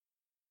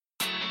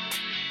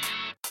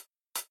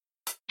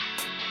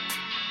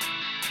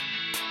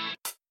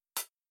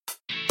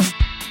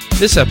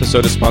This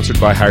episode is sponsored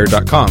by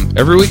Hired.com.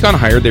 Every week on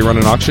Hired, they run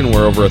an auction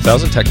where over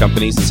 1,000 tech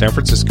companies in San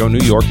Francisco,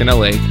 New York, and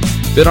LA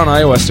bid on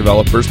iOS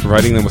developers,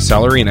 providing them with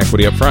salary and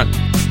equity up front.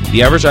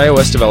 The average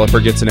iOS developer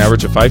gets an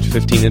average of 5 to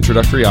 15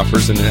 introductory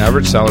offers and an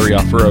average salary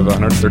offer of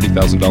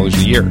 $130,000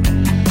 a year.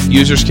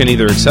 Users can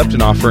either accept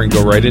an offer and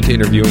go right into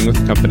interviewing with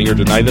the company or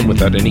deny them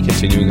without any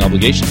continuing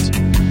obligations.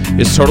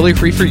 It's totally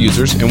free for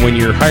users, and when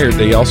you're hired,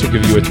 they also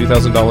give you a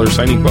 $2,000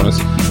 signing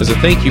bonus as a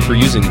thank you for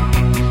using them.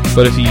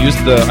 But if you use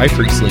the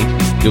iPhreaks link,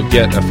 you'll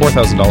get a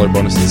 $4,000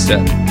 bonus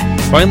instead.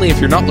 Finally, if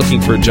you're not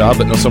looking for a job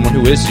but know someone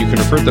who is, you can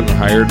refer them to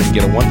Hired and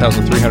get a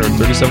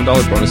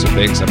 $1,337 bonus if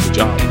they accept the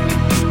job.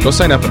 Go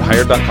sign up at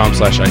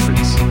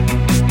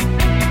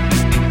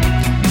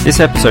hired.com/iPhreaks.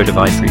 This episode of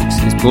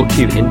iPhreaks is brought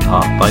to you in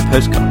part by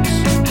Postcards.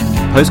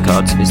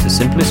 Postcards is the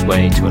simplest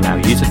way to allow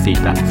user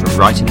feedback from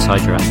right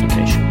inside your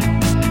application.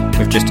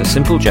 With just a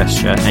simple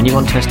gesture,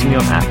 anyone testing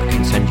your app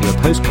can send you a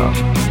postcard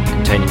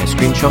containing a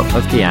screenshot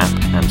of the app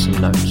and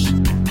some notes.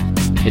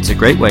 It's a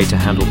great way to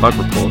handle bug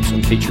reports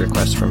and feature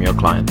requests from your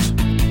client.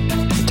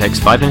 It takes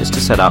 5 minutes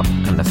to set up,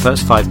 and the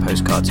first 5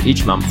 postcards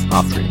each month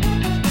are free.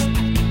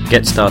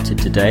 Get started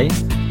today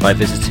by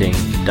visiting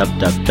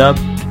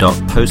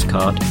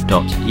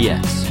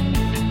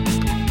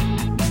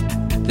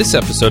www.postcard.es. This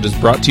episode is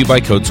brought to you by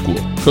Code School.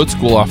 Code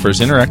School offers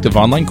interactive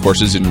online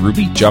courses in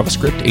Ruby,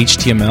 JavaScript,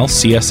 HTML,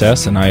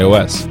 CSS, and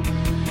iOS.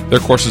 Their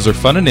courses are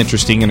fun and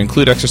interesting and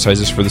include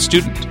exercises for the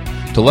student.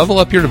 To level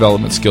up your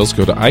development skills,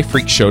 go to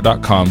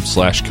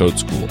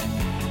iPhreakShow.com/codeschool.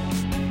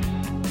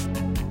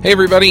 Hey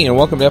everybody, and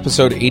welcome to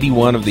episode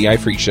 81 of the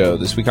iPhreak Show.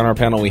 This week on our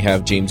panel we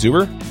have James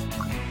Zuber.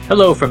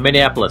 Hello from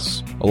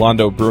Minneapolis.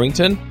 Alondo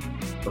Brewington.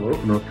 Hello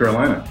from North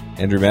Carolina.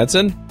 Andrew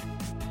Madsen.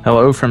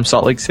 Hello from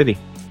Salt Lake City.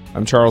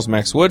 I'm Charles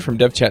Max Wood from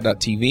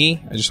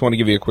devchat.tv. I just want to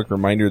give you a quick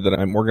reminder that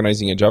I'm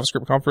organizing a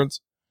JavaScript conference.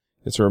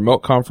 It's a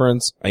remote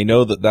conference. I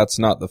know that that's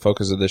not the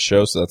focus of this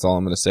show, so that's all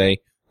I'm going to say.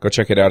 Go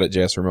check it out at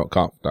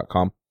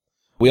jsremoteconf.com.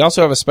 We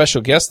also have a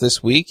special guest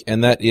this week,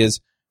 and that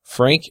is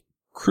Frank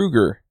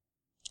Krueger.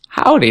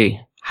 Howdy.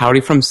 Howdy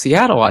from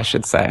Seattle, I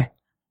should say.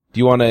 Do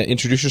you want to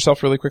introduce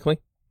yourself really quickly?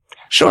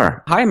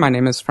 Sure. Hi, my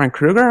name is Frank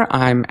Krueger.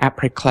 I'm at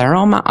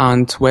Preclarum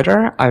on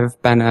Twitter.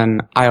 I've been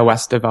an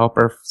iOS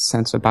developer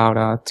since about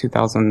ever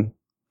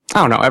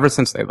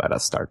since they let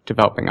us start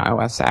developing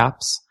iOS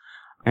apps.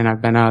 And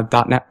I've been a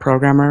 .NET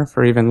programmer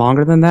for even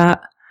longer than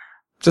that.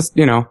 Just,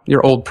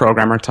 your old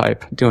programmer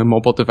type, doing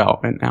mobile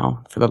development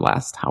now for the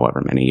last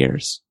however many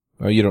years.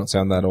 Oh, you don't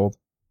sound that old.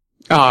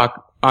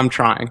 I'm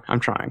trying.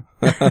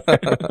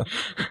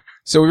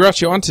 So we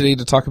brought you on today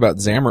to talk about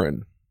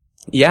Xamarin.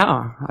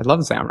 Yeah, I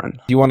love Xamarin.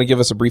 Do you want to give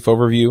us a brief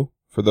overview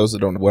for those that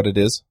don't know what it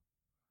is?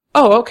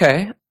 Oh,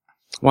 okay.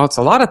 Well, it's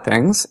a lot of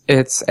things.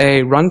 It's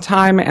a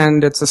runtime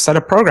and it's a set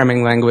of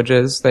programming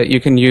languages that you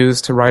can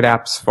use to write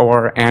apps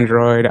for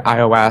Android,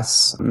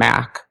 iOS,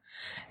 Mac.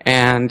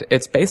 And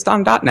it's based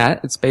on .NET.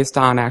 It's based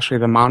on actually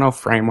the Mono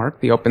framework,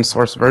 the open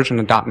source version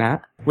of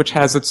 .NET, which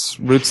has its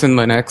roots in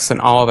Linux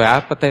and all of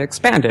that, but they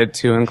expanded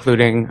to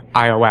including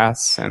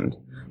iOS and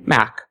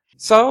Mac.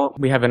 So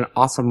we have an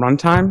awesome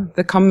runtime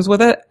that comes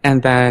with it,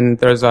 and then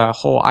there's a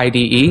whole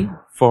IDE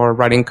for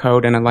writing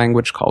code in a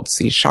language called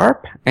C#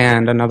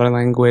 and another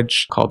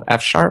language called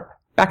F#.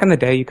 Back in the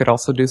day, you could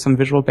also do some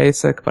Visual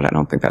Basic, but I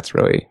don't think that's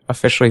really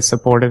officially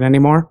supported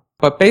anymore.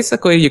 But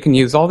basically, you can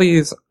use all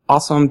these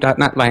awesome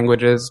 .NET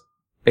languages,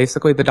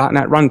 basically the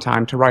 .NET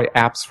runtime, to write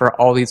apps for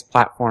all these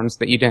platforms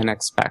that you didn't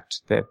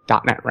expect that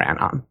 .NET ran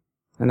on.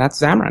 And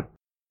that's Xamarin.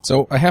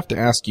 So I have to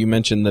ask, you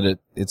mentioned that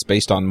it's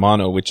based on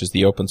Mono, which is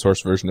the open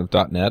source version of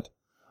 .NET.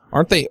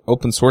 Aren't they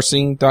open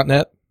sourcing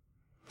 .NET?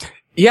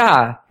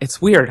 Yeah,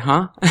 it's weird,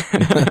 huh?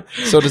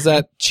 So does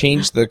that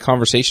change the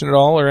conversation at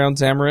all around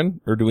Xamarin,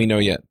 or do we know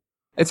yet?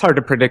 It's hard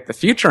to predict the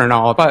future and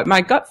all, but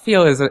my gut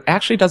feel is it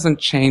actually doesn't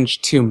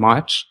change too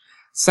much,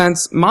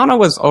 since Mono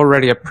was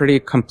already a pretty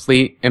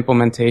complete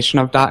implementation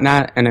of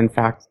 .NET, and in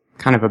fact,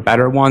 kind of a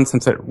better one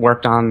since it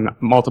worked on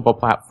multiple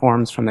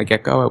platforms from the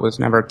get-go. It was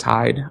never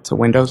tied to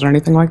Windows or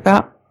anything like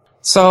that.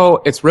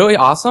 So it's really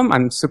awesome.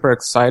 I'm super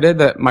excited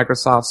that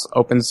Microsoft's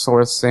open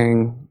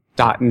sourcing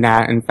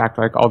 .NET, in fact,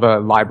 like all the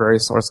library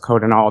source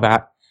code and all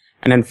that.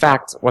 And in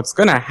fact, what's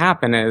going to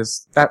happen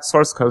is that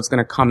source code is going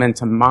to come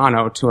into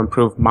Mono to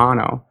improve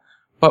Mono.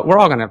 But we're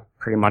all going to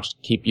pretty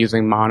much keep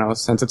using Mono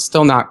since it's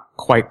still not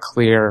quite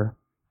clear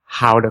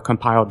how to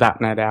compile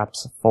 .NET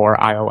apps for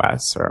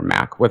iOS or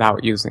Mac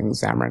without using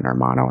Xamarin or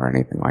Mono or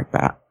anything like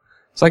that.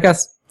 So I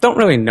guess don't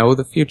really know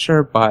the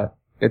future, but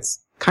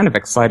it's kind of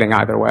exciting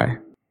either way.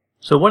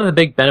 So one of the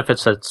big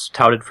benefits that's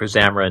touted for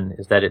Xamarin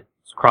is that it's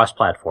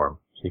cross-platform.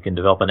 So you can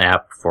develop an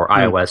app for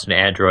iOS and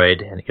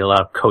Android and get a lot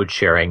of code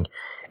sharing.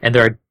 And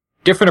there are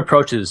different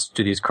approaches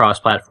to these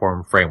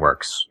cross-platform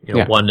frameworks.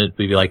 One would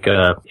be like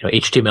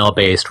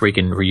HTML-based, where you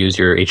can reuse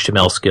your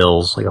HTML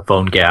skills, like a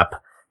phone gap.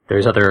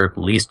 There's other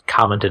least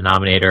common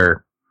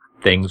denominator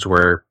things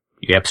where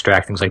you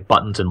abstract things like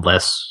buttons and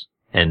lists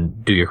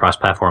and do your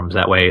cross-platforms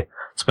that way.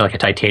 Something like a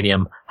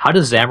Titanium. How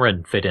does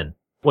Xamarin fit in?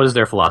 What is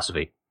their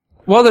philosophy?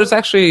 Well, there's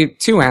actually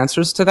two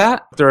answers to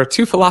that. There are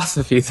two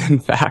philosophies, in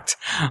fact.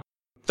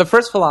 The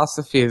first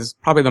philosophy is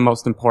probably the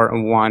most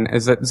important one,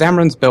 is that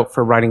Xamarin's built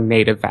for writing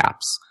native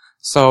apps.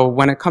 So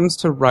when it comes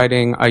to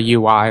writing a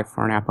UI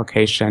for an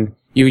application,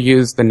 you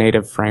use the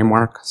native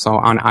framework. So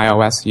on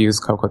iOS, you use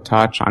Cocoa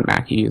Touch. On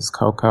Mac, you use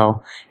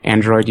Cocoa.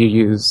 Android, you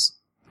use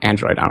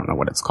Android. I don't know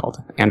what it's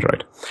called.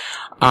 Android.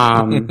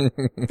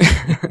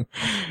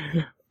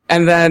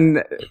 And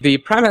then the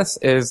premise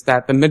is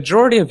that the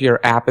majority of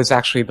your app is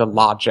actually the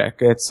logic.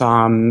 It's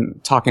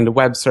talking to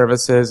web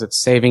services, it's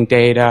saving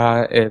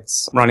data,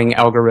 it's running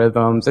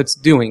algorithms, it's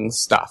doing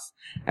stuff.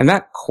 And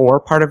that core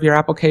part of your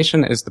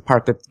application is the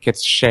part that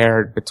gets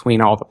shared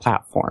between all the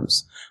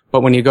platforms.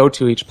 But when you go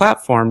to each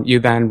platform, you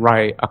then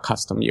write a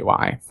custom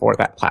UI for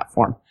that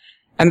platform.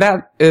 And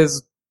that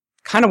is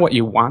kind of what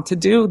you want to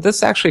do.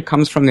 This actually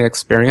comes from the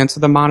experience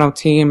of the Mono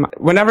team.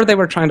 Whenever they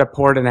were trying to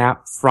port an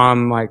app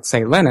from, like,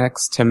 say,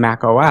 Linux to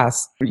Mac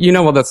OS,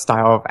 the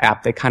style of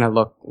app, they kind of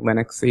look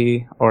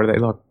Linuxy, or they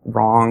look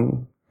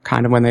wrong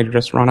kind of when they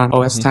just run on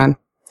OS 10.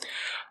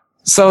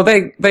 So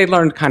they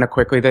learned kind of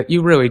quickly that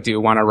you really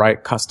do want to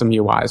write custom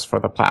UIs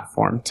for the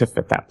platform to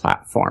fit that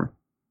platform.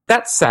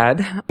 That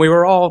said, we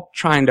were all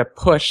trying to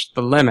push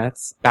the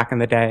limits back in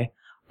the day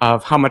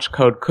of how much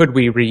code could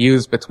we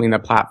reuse between the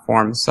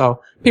platforms.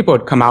 So people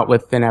would come out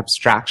with thin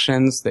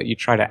abstractions that you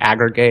try to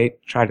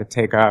aggregate, try to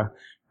take a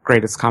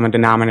greatest common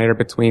denominator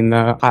between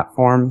the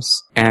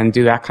platforms and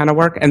do that kind of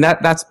work. And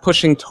that's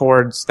pushing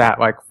towards that,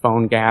 like,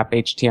 phone gap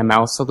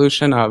HTML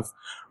solution of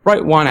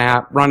write one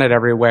app, run it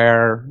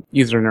everywhere,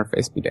 user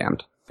interface be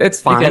damned. It's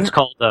fine. I think that's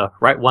called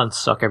write once,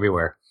 suck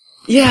everywhere.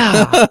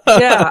 Yeah.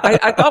 Yeah.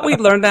 I thought we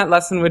learned that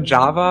lesson with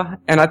Java,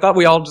 and I thought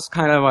we all just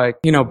kind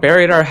of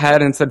buried our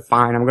head and said,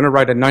 fine, I'm going to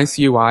write a nice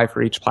UI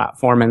for each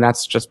platform, and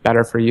that's just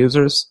better for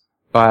users.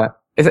 But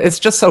it's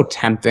just so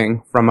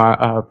tempting from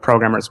a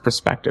programmer's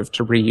perspective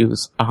to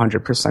reuse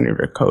 100% of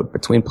your code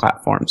between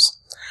platforms.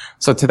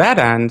 So to that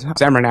end,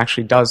 Xamarin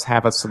actually does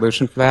have a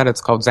solution for that.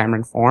 It's called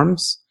Xamarin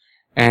Forms,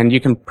 and you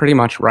can pretty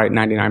much write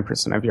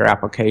 99% of your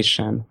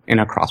application in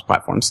a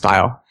cross-platform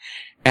style.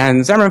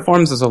 And Xamarin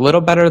Forms is a little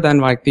better than,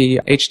 like,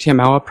 the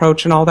HTML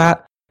approach and all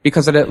that,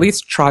 because it at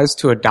least tries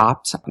to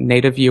adopt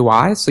native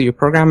UI. So you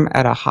program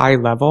at a high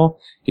level.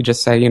 You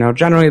just say,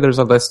 generally there's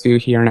a list view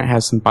here and it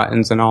has some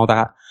buttons and all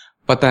that.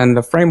 But then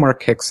the framework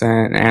kicks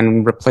in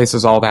and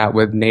replaces all that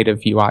with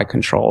native UI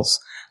controls.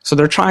 So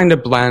they're trying to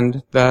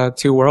blend the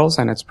two worlds,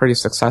 and it's pretty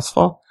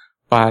successful.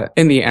 But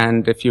in the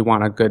end, if you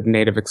want a good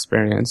native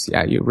experience,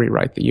 you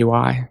rewrite the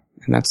UI.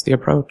 And that's the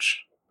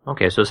approach.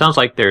 Okay, so it sounds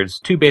like there's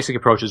two basic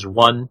approaches.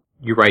 One,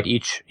 you write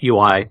each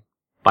UI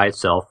by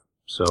itself.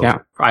 So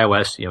for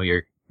iOS,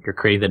 you're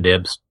creating the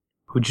nibs.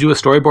 Would you do a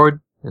storyboard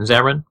in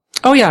Xamarin?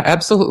 Oh yeah,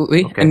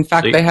 absolutely. Okay, in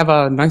fact, they have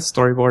a nice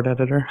storyboard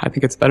editor. I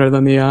think it's better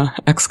than the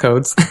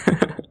Xcodes.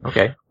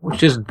 Okay,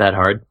 which isn't that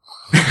hard.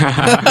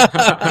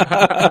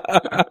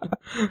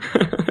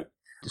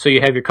 So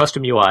you have your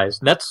custom UIs.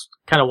 And that's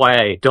kind of why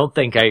I don't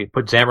think I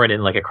put Xamarin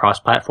in like a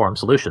cross-platform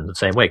solution the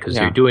same way, because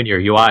you're doing your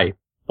UI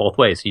both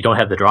ways. You don't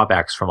have the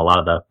drawbacks from a lot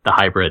of the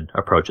hybrid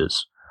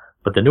approaches.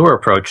 But the newer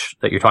approach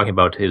that you're talking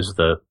about is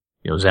the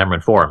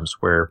Xamarin Forms,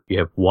 where you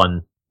have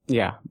one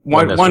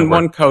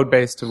code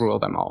base to rule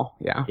them all.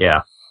 Yeah.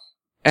 Yeah.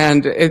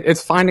 And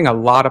it's finding a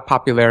lot of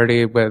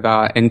popularity with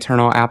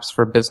internal apps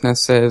for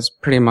businesses.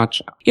 Pretty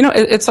much,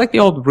 it's like the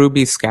old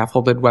Ruby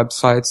scaffolded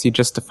websites. You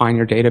just define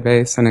your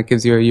database and it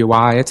gives you a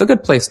UI. It's a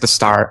good place to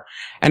start.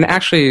 And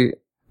actually,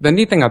 the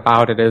neat thing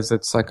about it is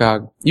it's like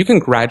you can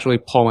gradually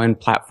pull in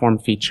platform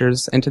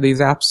features into these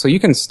apps. So you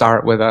can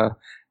start with a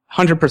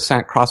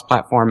 100%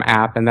 cross-platform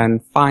app and then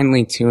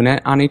finely tune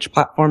it on each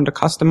platform to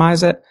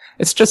customize it.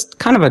 It's just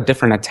kind of a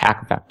different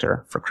attack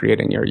vector for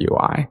creating your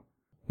UI.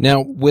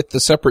 Now, with the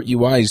separate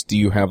UIs, do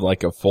you have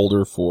like a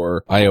folder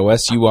for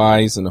iOS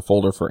UIs and a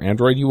folder for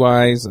Android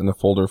UIs and a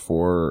folder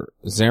for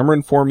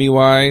Xamarin Form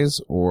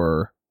UIs,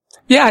 or?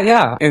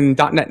 Yeah. In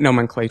 .NET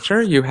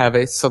nomenclature, you have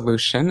a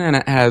solution and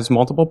it has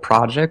multiple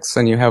projects,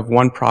 and you have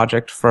one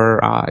project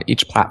for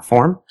each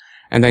platform.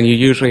 And then you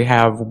usually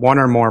have one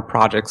or more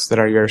projects that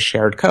are your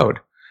shared code.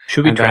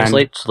 Should we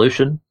translate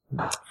solution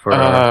for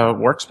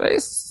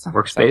workspace?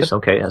 Workspace,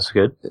 okay, that's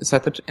good.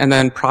 And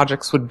then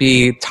projects would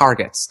be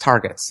targets.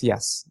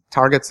 Yes.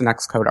 Targets in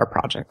Xcode are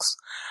projects.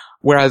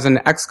 Whereas in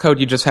Xcode,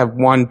 you just have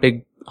one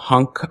big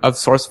hunk of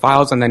source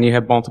files, and then you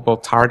have multiple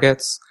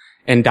targets.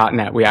 In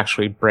 .NET, we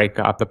actually break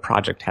up. The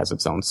project has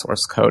its own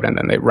source code, and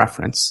then they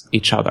reference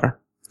each other.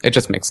 It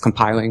just makes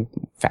compiling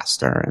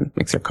faster and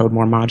makes your code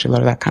more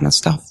modular, that kind of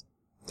stuff.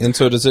 And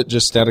so does it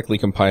just statically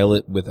compile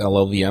it with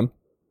LLVM?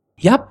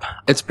 Yep.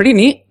 It's pretty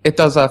neat. It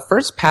does a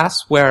first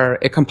pass where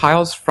it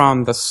compiles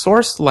from the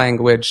source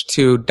language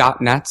to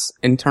 .NET's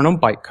internal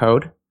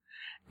bytecode.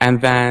 And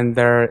then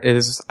there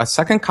is a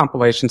second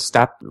compilation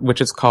step,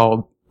 which is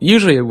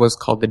usually it was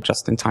called the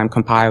just-in-time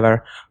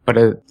compiler, but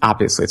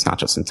obviously it's not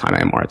just-in-time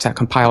anymore. It's at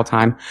compile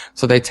time.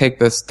 So they take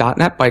this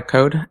 .NET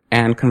bytecode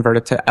and convert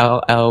it to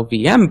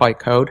LLVM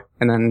bytecode,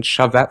 and then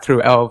shove that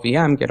through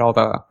LLVM, get all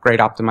the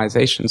great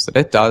optimizations that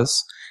it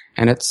does,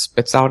 and it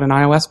spits out an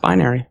iOS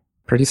binary.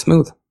 Pretty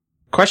smooth.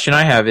 Question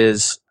I have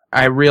is,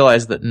 I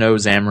realize that no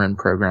Xamarin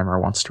programmer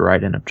wants to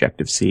write in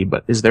Objective-C,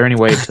 but is there any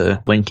way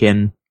to link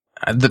in?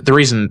 The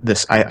reason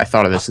I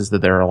thought of this is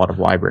that there are a lot of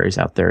libraries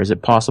out there. Is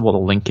it possible to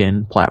link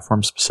in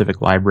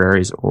platform-specific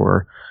libraries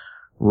or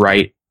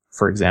write,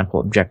 for example,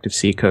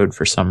 Objective-C code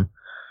for some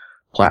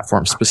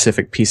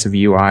platform-specific piece of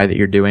UI that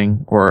you're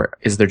doing? Or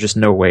is there just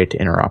no way to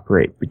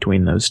interoperate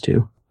between those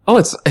two? Oh,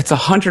 it's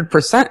 100%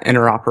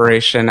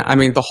 interoperation. I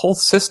mean, the whole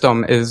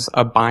system is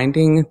a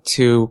binding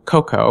to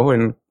Cocoa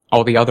and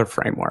all the other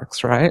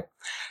frameworks, right?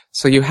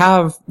 So you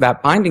have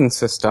that binding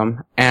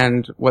system,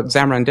 and what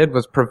Xamarin did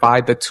was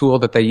provide the tool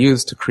that they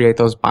use to create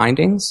those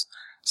bindings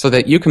so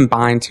that you can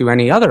bind to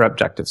any other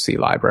Objective-C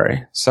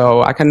library.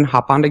 So I can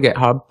hop onto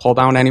GitHub, pull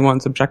down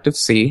anyone's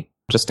Objective-C,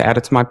 just add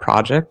it to my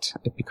project.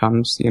 It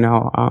becomes,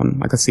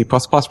 like a C++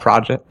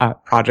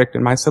 project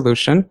in my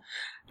solution.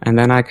 And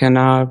then I can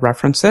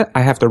reference it.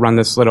 I have to run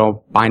this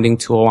little binding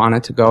tool on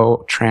it to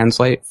go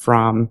translate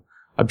from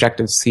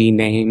Objective-C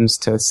names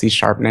to C#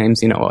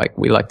 names, like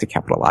we like to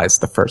capitalize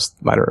the first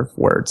letter of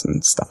words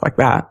and stuff like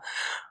that.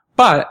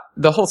 But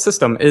the whole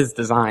system is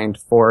designed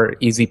for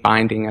easy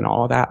binding and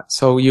all of that.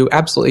 So you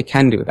absolutely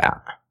can do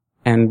that.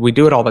 And we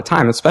do it all the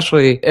time,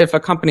 especially if a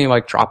company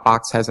like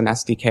Dropbox has an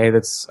SDK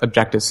that's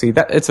Objective-C.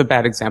 It's a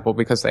bad example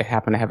because they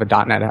happen to have a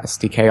 .NET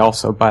SDK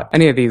also. But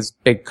any of these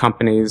big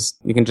companies,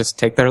 you can just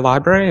take their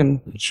library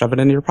and shove it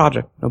into your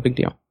project. No big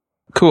deal.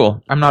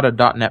 Cool. I'm not a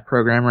 .NET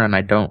programmer and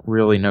I don't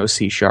really know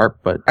C#,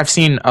 but I've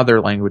seen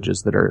other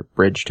languages that are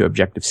bridged to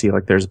Objective-C,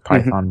 like there's a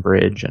Python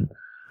bridge and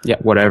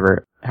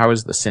whatever. How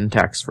is the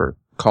syntax for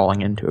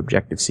calling into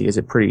Objective-C? Is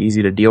it pretty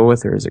easy to deal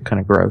with, or is it kind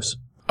of gross?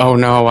 Oh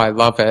no, I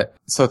love it.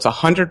 So it's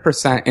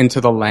 100% into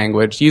the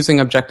language.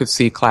 Using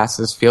Objective-C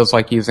classes feels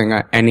like using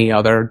any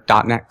other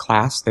 .NET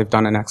class. They've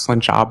done an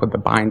excellent job with the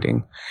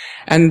binding.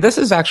 And this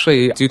is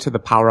actually due to the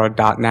power of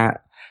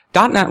 .NET.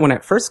 .NET, when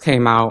it first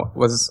came out,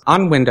 was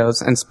on Windows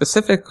and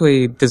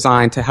specifically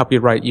designed to help you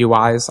write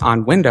UIs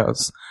on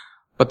Windows.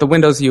 But the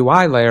Windows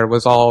UI layer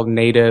was all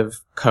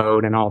native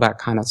code and all that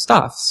kind of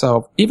stuff.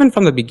 So even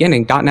from the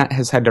beginning, .NET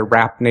has had to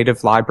wrap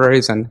native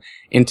libraries and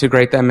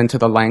integrate them into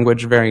the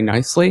language very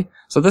nicely.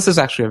 So this is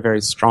actually a very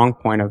strong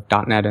point of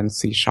 .NET and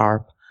C#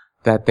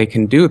 that they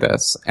can do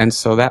this. And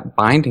so that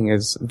binding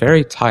is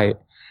very tight.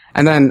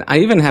 And then I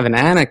even have an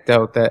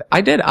anecdote that I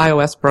did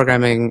iOS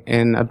programming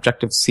in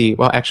Objective-C,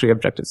 well, actually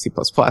Objective-C++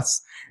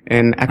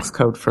 in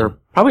Xcode for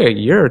probably a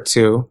year or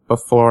two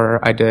before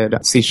I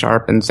did C#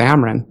 and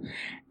Xamarin.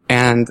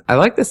 And I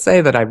like to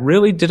say that I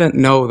really didn't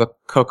know the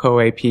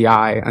Cocoa API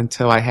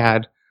until I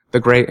had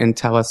the great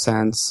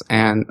IntelliSense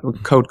and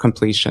code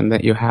completion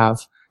that you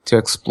have to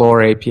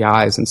explore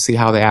APIs and see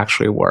how they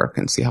actually work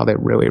and see how they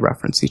really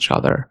reference each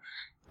other.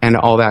 And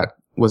all that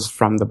was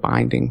from the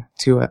binding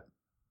to it.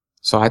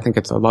 So I think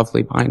it's a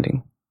lovely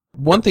binding.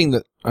 One thing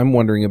that I'm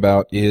wondering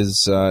about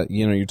is,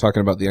 you're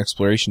talking about the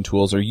exploration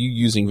tools. Are you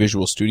using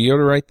Visual Studio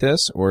to write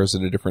this, or is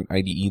it a different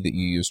IDE that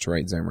you use to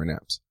write Xamarin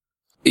apps?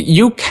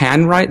 You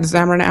can write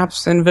Xamarin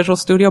apps in Visual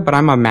Studio, but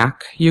I'm a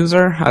Mac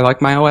user. I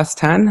like my OS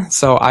X,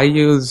 so I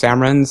use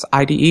Xamarin's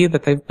IDE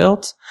that they've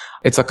built.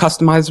 It's a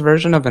customized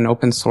version of an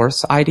open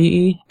source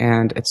IDE,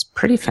 and it's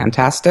pretty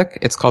fantastic.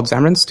 It's called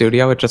Xamarin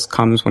Studio. It just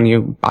comes when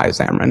you buy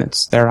Xamarin.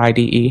 It's their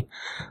IDE.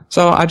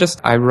 So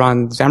I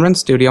run Xamarin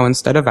Studio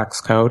instead of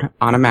Xcode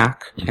on a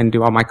Mac and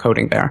do all my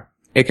coding there.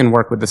 It can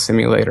work with the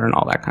simulator and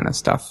all that kind of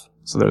stuff.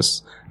 So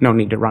there's no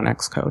need to run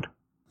Xcode.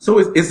 So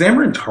is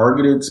Xamarin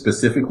targeted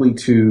specifically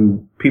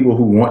to people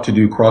who want to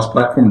do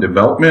cross-platform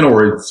development,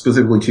 or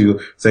specifically to,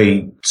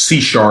 say,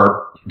 C#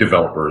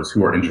 developers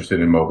who are interested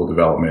in mobile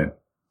development?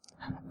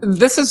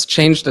 This has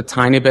changed a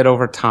tiny bit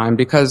over time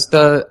because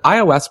the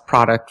iOS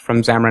product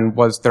from Xamarin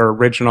was their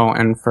original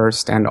and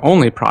first and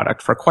only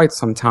product for quite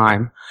some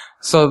time.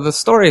 So the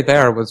story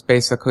there was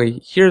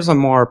basically, here's a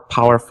more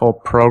powerful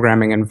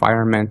programming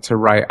environment to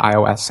write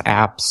iOS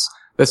apps.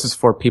 This is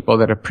for people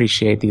that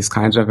appreciate these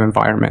kinds of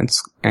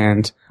environments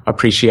and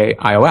appreciate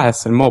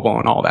iOS and mobile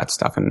and all that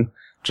stuff and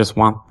just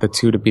want the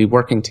two to be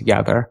working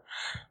together.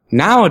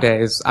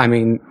 Nowadays, I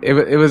mean,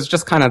 it was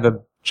just kind of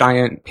the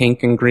giant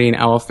pink and green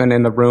elephant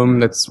in the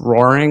room that's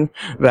roaring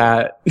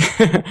that,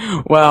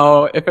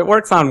 well, if it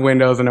works on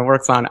Windows and it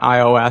works on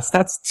iOS,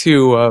 that's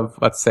two of,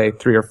 let's say,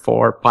 3 or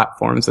 4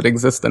 platforms that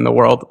exist in the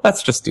world.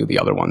 Let's just do the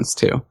other ones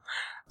too.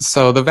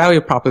 So the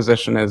value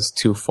proposition is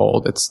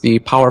twofold. It's the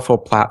powerful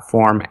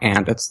platform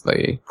and it's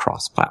the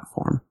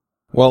cross-platform.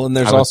 Well, and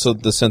there's also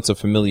the sense of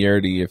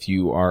familiarity if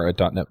you are a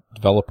 .NET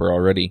developer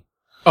already.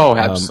 Oh,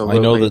 absolutely.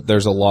 I know that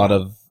there's a lot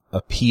of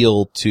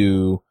appeal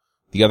to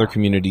the other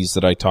communities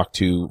that I talk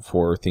to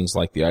for things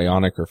like the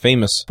Ionic or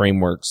Famous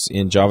frameworks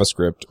in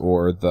JavaScript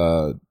or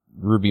the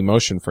Ruby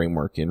Motion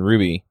framework in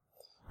Ruby.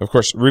 Of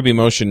course, Ruby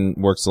Motion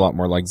works a lot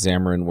more like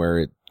Xamarin, where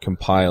it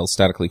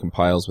statically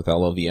compiles with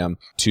LLVM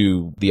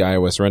to the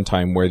iOS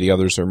runtime, where the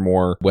others are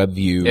more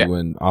WebView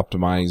and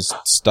optimized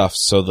stuff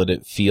so that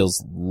it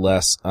feels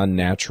less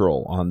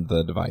unnatural on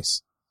the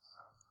device.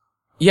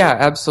 Yeah,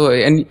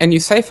 absolutely. And you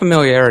say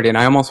familiarity, and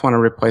I almost want to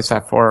replace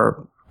that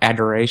for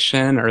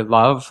adoration or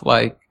love.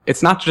 Like,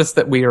 it's not just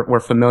that we're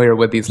familiar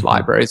with these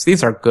libraries.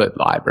 These are good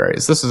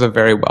libraries. This is a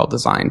very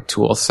well-designed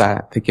tool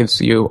set that gives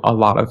you a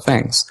lot of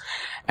things.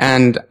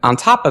 And on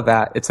top of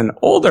that, it's an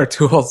older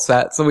tool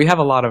set, so we have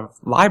a lot of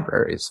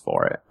libraries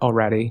for it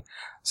already.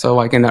 So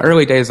like in the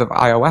early days of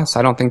iOS,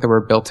 I don't think there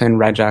were built-in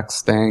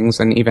regex things,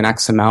 and even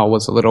XML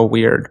was a little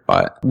weird,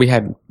 but we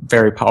had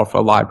very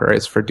powerful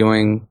libraries for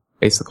doing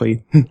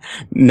basically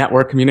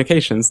network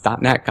communications.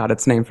 .NET got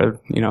its name for,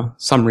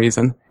 some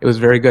reason. It was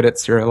very good at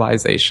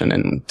serialization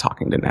and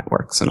talking to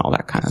networks and all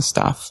that kind of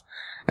stuff.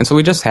 And so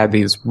we just had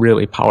these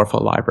really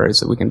powerful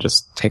libraries that we can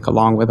just take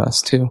along with us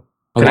too.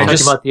 Can I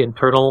talk about the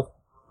internal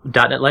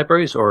 .NET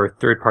libraries or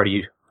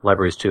third-party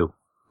libraries too?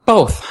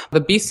 Both.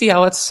 The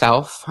BCL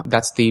itself,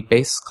 that's the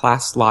base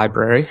class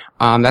library.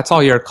 That's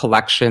all your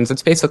collections.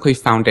 It's basically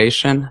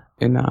Foundation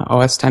in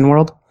OS X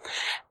world.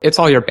 It's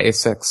all your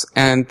basics,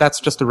 and that's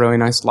just a really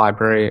nice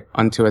library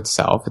unto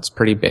itself. It's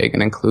pretty big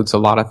and includes a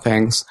lot of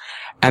things.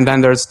 And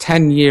then there's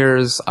 10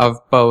 years of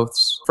both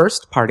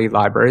first-party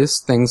libraries,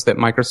 things that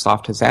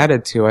Microsoft has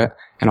added to it,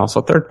 and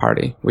also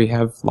third-party. We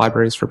have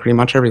libraries for pretty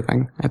much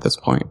everything at this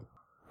point.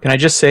 Can I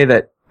just say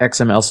that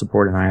XML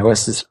support in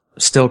iOS is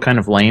still kind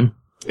of lame?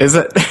 Is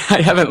it?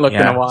 I haven't looked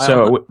in a while.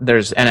 So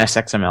there's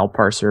NSXML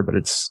parser, but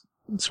it's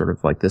sort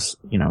of like this,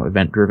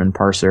 event-driven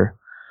parser.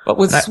 But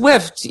with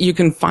Swift, you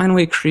can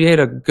finally create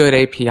a good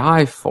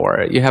API for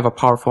it. You have a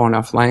powerful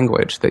enough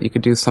language that you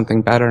could do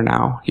something better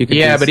now.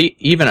 But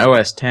even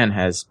OS X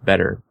has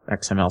better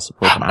XML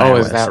support than iOS.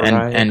 Is that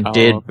right? And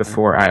did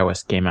before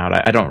iOS came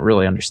out. I don't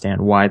really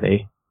understand why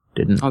they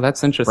didn't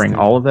that's interesting. Bring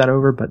all of that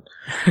over, but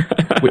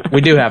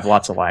we do have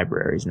lots of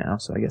libraries now,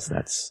 so I guess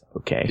that's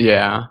okay.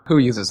 Yeah. Who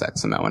uses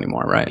XML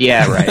anymore, right?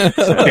 Yeah, right.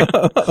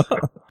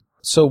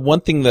 So one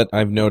thing that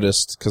I've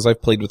noticed, because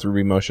I've played with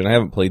RubyMotion, I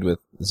haven't played with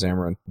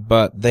Xamarin,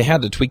 but they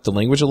had to tweak the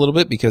language a little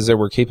bit because there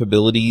were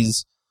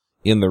capabilities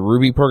in the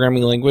Ruby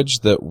programming language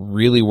that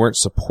really weren't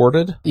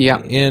supported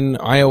in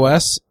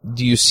iOS.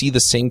 Do you see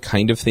the same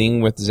kind of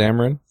thing with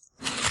Xamarin?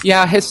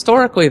 Yeah,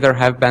 historically there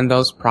have been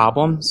those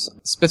problems,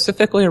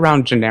 specifically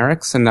around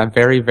generics in the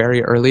very,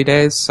 very early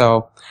days.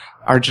 So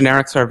our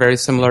generics are very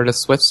similar to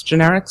Swift's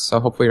generics, so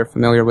hopefully you're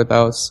familiar with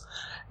those.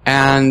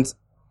 And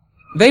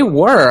they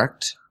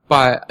worked,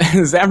 but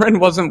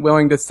Xamarin wasn't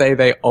willing to say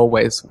they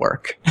always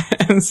work.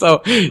 And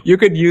so you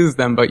could use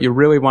them, but you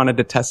really wanted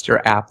to test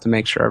your app to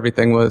make sure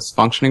everything was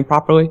functioning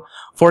properly.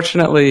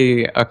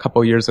 Fortunately, a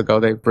couple years ago,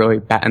 they really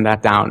battened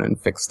that down and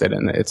fixed it,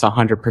 and it's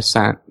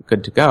 100%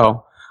 good to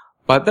go.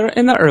 But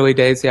in the early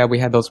days, we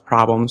had those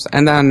problems.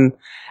 And then,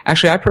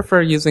 actually, I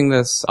prefer using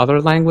this other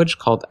language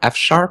called F#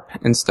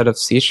 instead of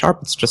C#.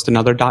 It's just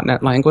another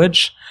 .NET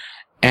language.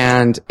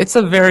 And it's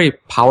a very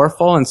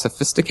powerful and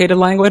sophisticated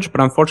language, but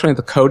unfortunately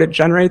the code it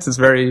generates is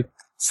very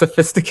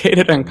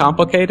sophisticated and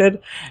complicated.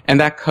 And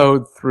that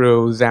code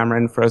threw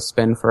Xamarin for a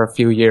spin for a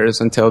few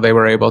years until they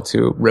were able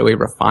to really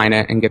refine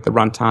it and get the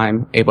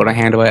runtime able to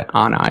handle it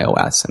on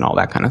iOS and all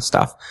that kind of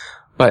stuff.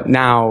 But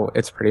now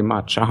it's pretty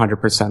much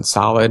 100%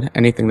 solid.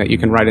 Anything that you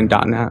can write in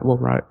 .NET will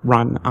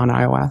run on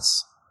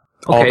iOS.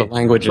 Okay. All the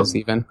languages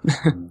even.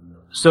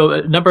 So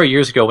a number of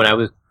years ago when I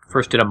was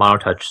first did a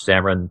monotouch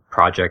Xamarin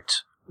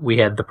project, we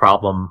had the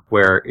problem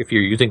where if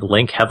you're using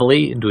link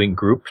heavily and doing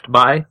grouped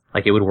by,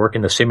 like it would work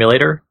in the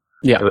simulator.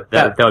 Yeah.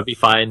 That would be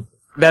fine.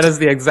 That is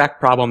the exact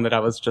problem that I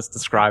was just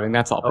describing.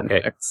 That's all been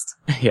fixed.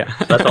 Yeah.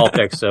 So that's all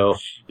fixed. So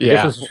the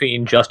difference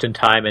between just in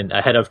time and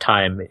ahead of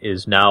time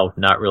is now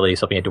not really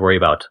something you have to worry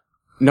about.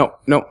 No,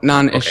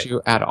 non-issue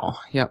at all.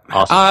 Yep.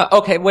 Awesome.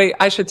 Okay, wait,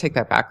 I should take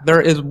that back.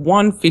 There is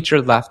one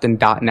feature left in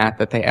 .NET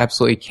that they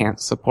absolutely can't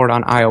support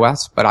on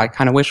iOS, but I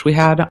kind of wish we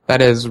had. That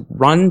is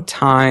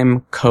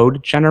runtime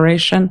code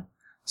generation.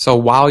 So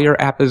while your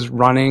app is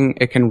running,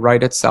 it can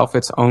write itself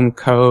its own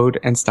code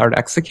and start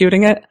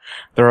executing it.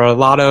 There are a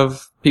lot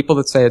of people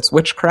that say it's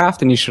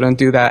witchcraft and you shouldn't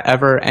do that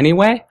ever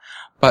anyway.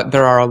 But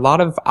there are a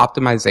lot of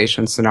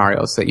optimization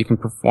scenarios that you can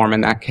perform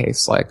in that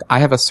case. Like, I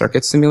have a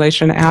circuit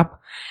simulation app,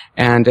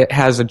 and it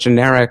has a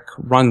generic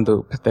run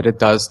loop that it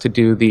does to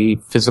do the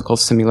physical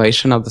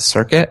simulation of the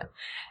circuit.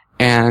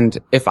 And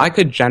if I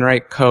could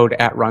generate code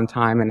at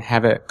runtime and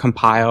have it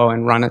compile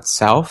and run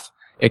itself,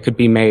 it could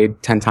be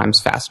made 10 times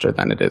faster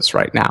than it is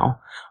right now.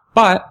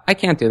 But I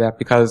can't do that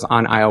because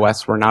on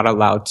iOS we're not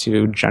allowed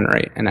to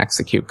generate and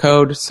execute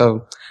code.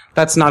 So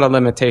that's not a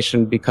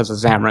limitation because of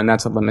Xamarin.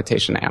 That's a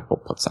limitation Apple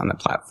puts on the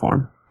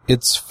platform.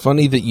 It's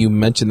funny that you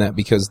mention that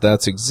because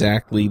that's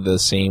exactly the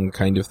same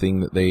kind of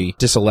thing that they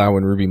disallow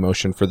in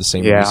RubyMotion for the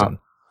same reason.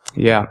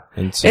 Yeah.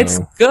 And so, it's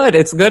good.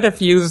 It's good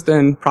if used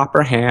in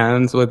proper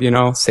hands with,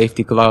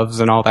 safety gloves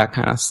and all that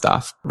kind of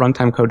stuff.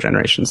 Runtime code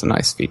generation is a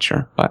nice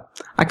feature, but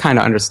I kind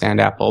of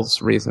understand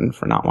Apple's reason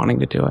for not wanting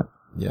to do it.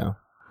 Yeah.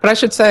 But I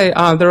should say,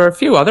 there were a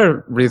few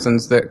other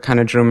reasons that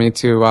kind of drew me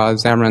to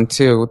Xamarin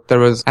too. There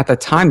was, at the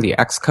time, the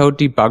Xcode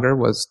debugger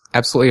was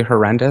absolutely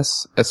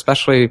horrendous,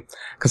 especially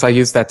because I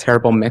used that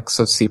terrible mix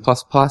of C++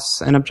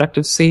 and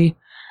Objective-C.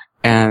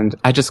 and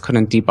I just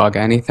couldn't debug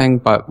anything.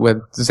 But with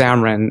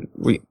Xamarin,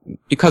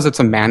 because it's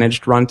a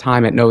managed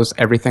runtime, it knows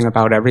everything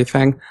about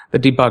everything. The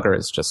debugger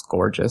is just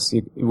gorgeous.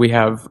 We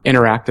have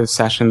interactive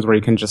sessions where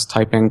you can just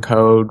type in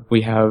code.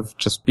 We have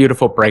just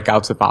beautiful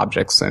breakouts of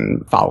objects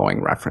and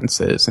following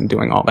references and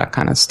doing all that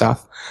kind of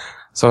stuff.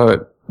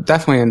 So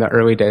definitely in the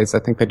early days, I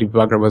think the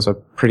debugger was a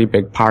pretty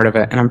big part of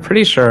it. And I'm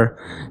pretty sure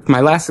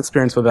my last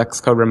experience with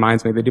Xcode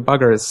reminds me the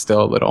debugger is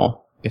still a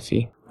little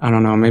iffy. I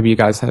don't know. Maybe you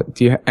guys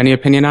do you have any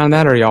opinion on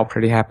that, or are y'all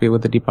pretty happy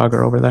with the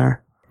debugger over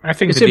there? I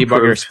think the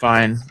debugger is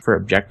fine for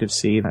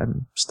Objective-C.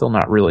 I'm still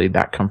not really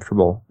that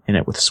comfortable in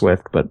it with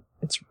Swift, but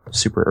it's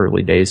super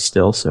early days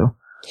still, so.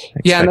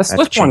 Yeah, and the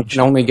Swift one can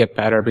only get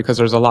better because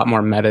there's a lot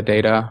more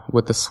metadata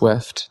with the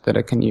Swift that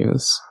it can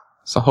use.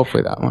 So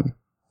hopefully that one.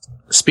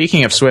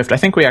 Speaking of Swift, I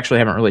think we actually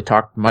haven't really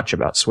talked much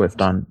about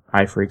Swift on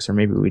iPhreaks, or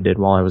maybe we did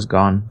while I was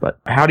gone. But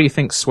how do you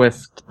think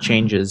Swift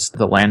changes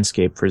the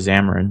landscape for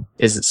Xamarin?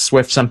 Is it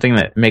Swift something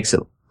that makes it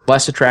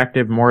less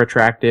attractive, more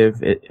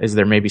attractive? Is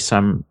there maybe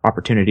some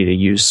opportunity to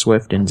use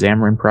Swift in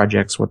Xamarin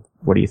projects? What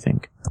do you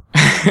think?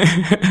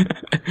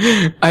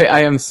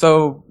 I am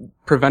so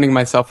preventing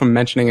myself from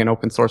mentioning an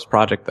open source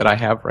project that I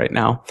have right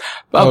now.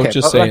 Okay,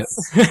 just say it.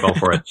 Go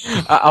for it.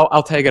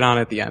 I'll tag it on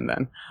at the end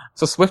then.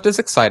 So Swift is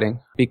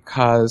exciting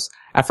because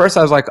at first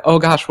I was like, oh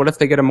gosh, what if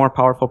they get a more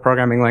powerful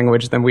programming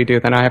language than we do?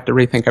 Then I have to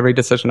rethink every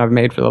decision I've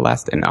made for the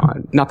last,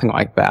 nothing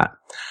like that.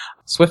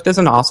 Swift is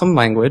an awesome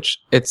language.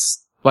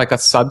 It's like a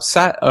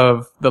subset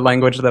of the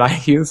language that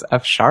I use,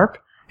 F#.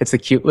 It's a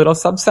cute little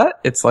subset.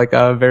 It's like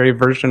a very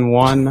version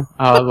 1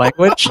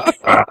 language.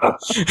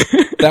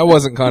 That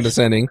wasn't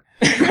condescending.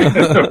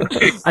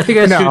 I think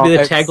that should be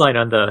the tagline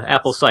on the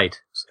Apple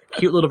site.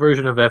 Cute little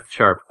version of F#.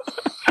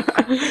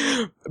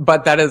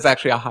 But that is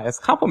actually a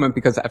highest compliment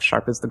because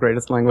F# is the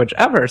greatest language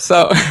ever.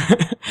 So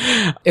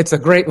it's a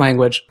great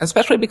language,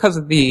 especially because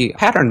of the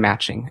pattern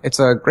matching. It's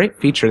a great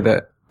feature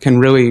that can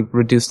really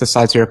reduce the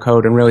size of your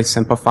code and really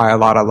simplify a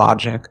lot of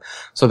logic.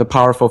 So the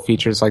powerful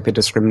features like the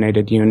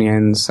discriminated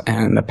unions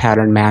and the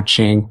pattern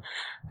matching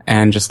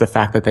and just the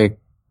fact that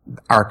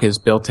arc is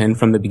built in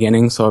from the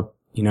beginning. So,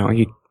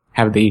 you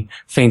have the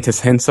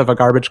faintest hints of a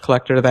garbage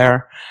collector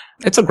there.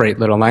 It's a great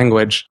little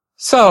language.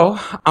 So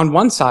on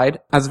one side,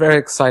 I was very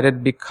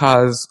excited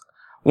because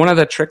one of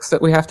the tricks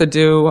that we have to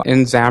do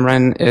in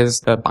Xamarin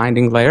is the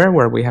binding layer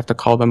where we have to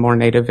call the more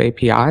native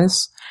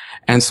APIs.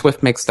 And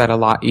Swift makes that a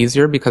lot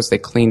easier because they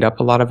cleaned up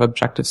a lot of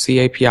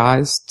Objective-C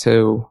APIs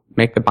to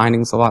make the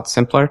bindings a lot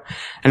simpler.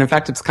 And in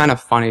fact, it's kind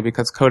of funny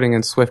because coding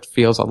in Swift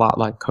feels a lot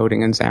like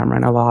coding in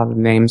Xamarin. A lot of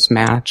names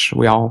match.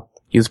 We all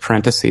use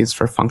parentheses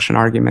for function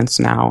arguments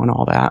now and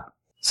all that.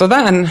 So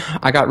then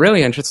I got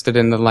really interested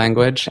in the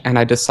language and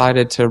I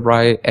decided to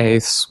write a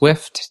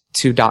Swift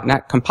to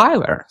 .NET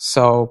compiler.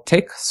 So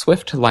take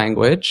Swift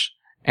language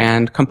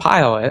and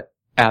compile it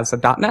as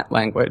a .NET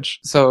language.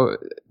 So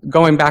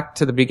going back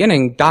to the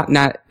beginning,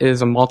 .NET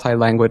is a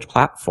multi-language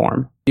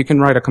platform. You can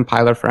write a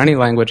compiler for any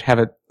language, have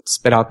it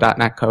spit out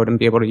 .NET code and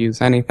be able to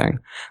use anything.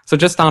 So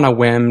just on a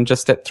whim,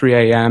 just at 3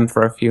 a.m.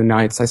 for a few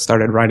nights, I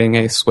started writing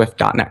a Swift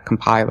 .NET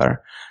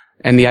compiler.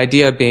 And the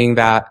idea being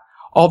that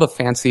all the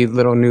fancy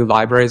little new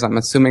libraries, I'm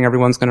assuming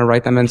everyone's going to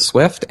write them in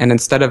Swift, and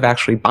instead of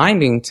actually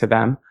binding to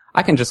them,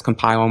 I can just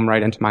compile them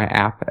right into my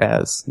app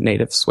as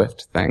native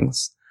Swift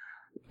things.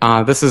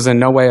 This is in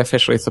no way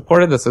officially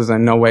supported. This is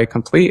in no way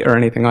complete or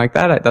anything like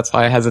that. That's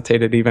why I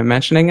hesitated even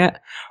mentioning it.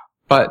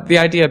 But the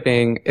idea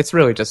being, it's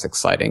really just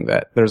exciting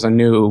that there's a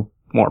new,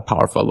 more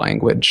powerful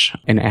language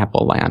in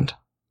Apple land.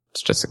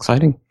 It's just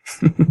exciting.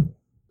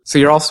 So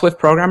you're all Swift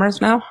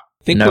programmers now?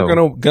 I think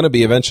we're gonna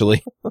be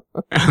eventually.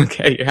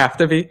 Okay, you have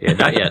to be? Yeah,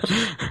 not yet.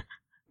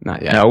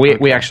 Not yet. No,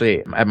 we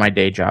actually, at my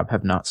day job,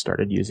 have not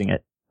started using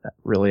it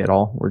really at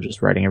all. We're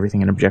just writing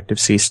everything in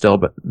Objective-C still,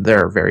 but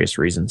there are various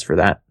reasons for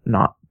that,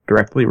 not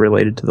directly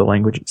related to the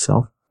language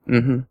itself.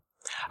 Mm-hmm.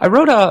 I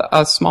wrote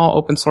a small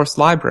open source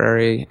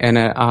library in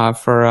it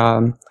for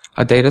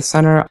a data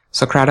center,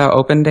 Socrata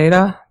Open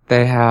Data.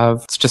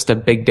 It's just a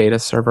big data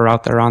server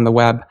out there on the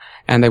web,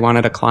 and they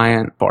wanted a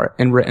client for it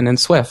and written in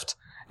Swift.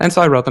 And so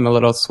I wrote them a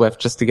little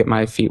Swift just to get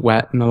my feet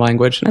wet in the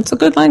language. And it's a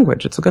good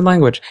language.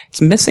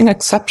 It's missing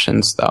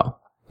exceptions, though.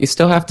 You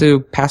still have to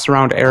pass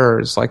around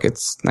errors like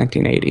it's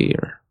 1980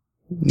 or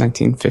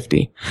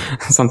 1950,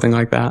 something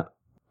like that.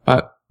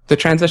 But the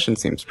transition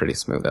seems pretty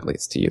smooth, at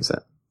least, to use it.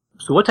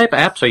 So what type of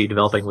apps are you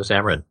developing with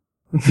Xamarin?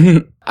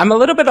 I'm a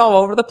little bit all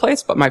over the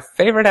place, but my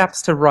favorite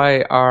apps to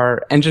write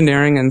are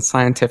engineering and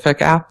scientific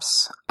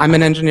apps. I'm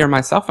an engineer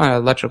myself. I'm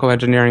electrical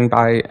engineering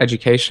by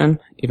education,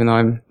 even though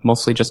I'm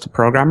mostly just a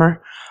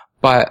programmer.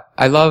 But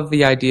I love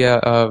the idea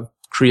of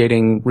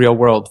creating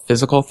real-world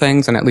physical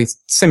things and at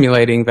least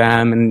simulating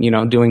them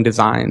and, doing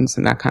designs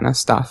and that kind of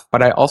stuff.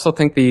 But I also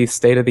think the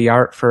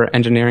state-of-the-art for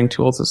engineering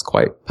tools is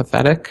quite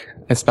pathetic,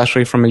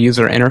 especially from a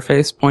user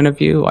interface point of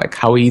view. Like,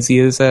 how easy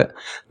is it?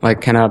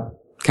 Like, can a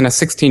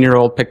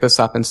 16-year-old pick this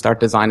up and start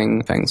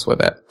designing things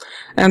with it?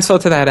 And so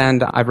to that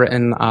end, I've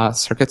written a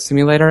circuit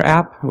simulator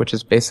app, which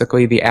is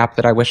basically the app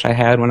that I wish I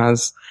had when I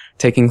was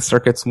taking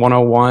Circuits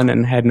 101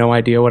 and had no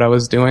idea what I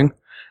was doing.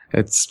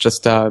 It's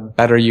just a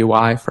better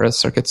UI for a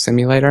circuit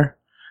simulator.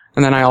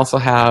 And then I also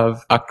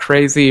have a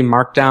crazy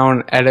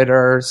markdown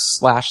editor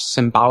 /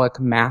 symbolic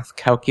math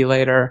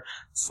calculator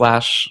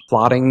 /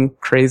 plotting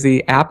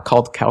crazy app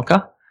called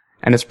Calca.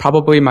 And it's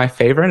probably my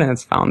favorite, and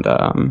it's found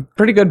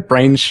pretty good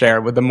brain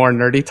share with the more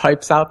nerdy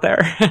types out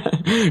there.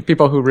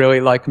 People who really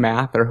like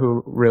math or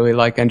who really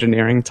like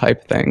engineering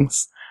type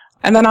things.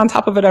 And then on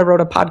top of it, I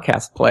wrote a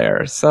podcast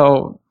player.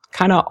 So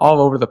kind of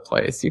all over the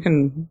place. You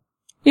can,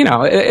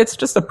 it's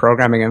just a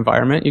programming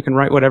environment. You can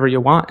write whatever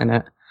you want in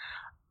it.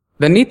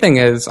 The neat thing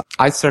is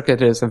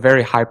iCircuit is a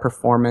very high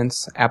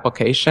performance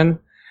application.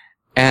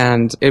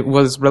 And it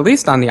was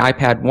released on the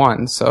iPad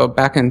 1, so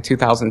back in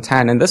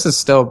 2010. And this is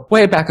still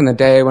way back in the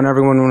day when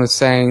everyone was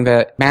saying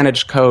that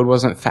managed code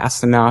wasn't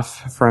fast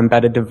enough for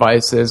embedded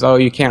devices. Oh,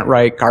 you can't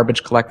write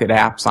garbage collected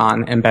apps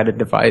on embedded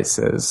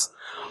devices.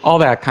 All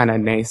that kind of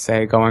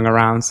naysay going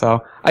around.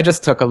 So I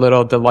just took a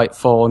little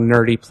delightful,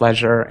 nerdy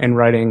pleasure in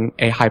writing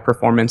a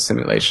high-performance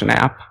simulation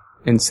app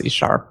in C#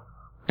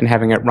 and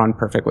having it run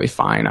perfectly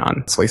fine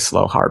on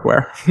slow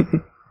hardware.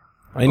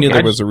 I knew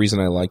there was a reason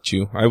I liked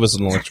you. I was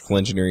an electrical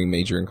engineering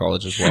major in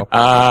college as well.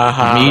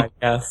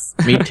 Yes.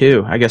 Me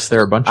too. I guess there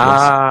are a bunch of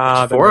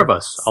us. 4 of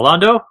us.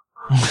 Alando?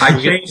 I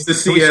changed the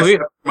CS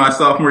my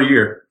sophomore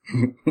year.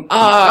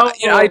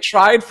 I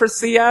tried for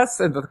CS,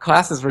 and the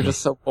classes were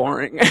just so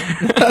boring.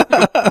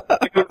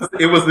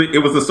 It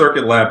was the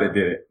circuit lab that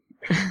did it.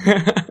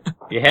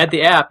 You had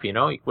the app, you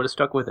would have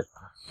stuck with it.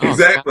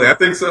 Exactly, I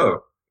think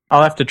so.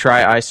 I'll have to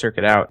try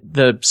iCircuit out.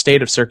 The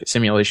state of circuit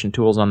simulation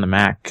tools on the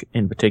Mac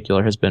in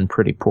particular has been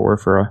pretty poor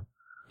for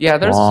a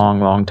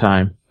long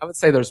time. I would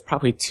say there's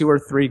probably 2 or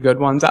 3 good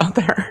ones out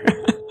there.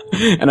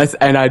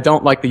 And I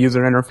don't like the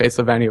user interface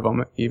of any of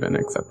them, even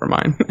except for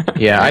mine.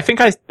 Yeah, I think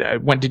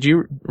did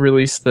you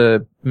release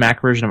the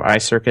Mac version of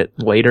iCircuit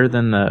later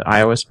than the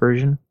iOS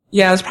version?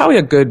 Yeah, it's probably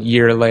a good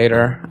year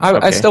later.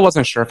 I still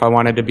wasn't sure if I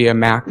wanted to be a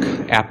Mac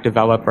app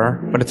developer,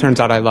 but it turns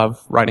out I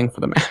love writing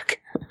for the Mac.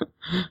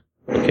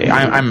 Okay,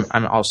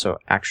 I'm also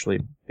actually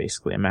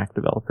basically a Mac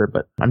developer,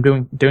 but I'm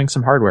doing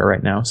some hardware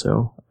right now,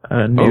 so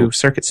a new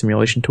circuit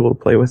simulation tool to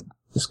play with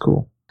is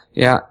cool.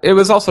 Yeah, it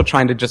was also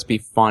trying to just be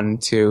fun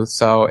too,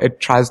 so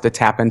it tries to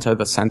tap into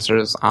the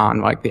sensors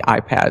on like the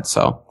iPad,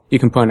 so you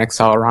can put an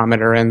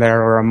accelerometer in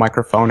there or a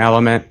microphone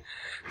element,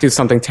 do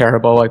something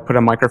terrible like put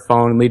a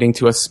microphone leading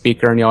to a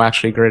speaker and you'll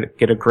actually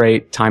get a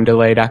great time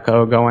delayed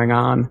echo going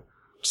on.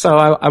 So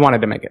I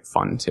wanted to make it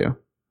fun too.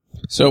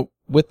 So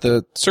with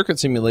the circuit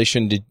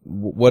simulation,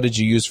 what did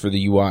you use for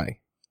the UI?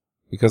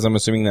 Because I'm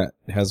assuming that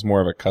has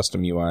more of a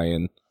custom UI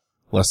and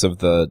less of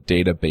the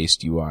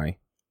data-based UI.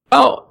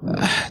 Oh,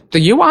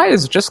 the UI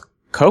is just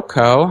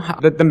Cocoa.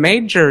 The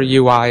major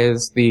UI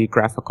is the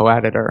graphical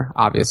editor,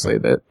 obviously,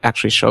 that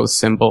actually shows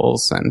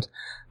symbols and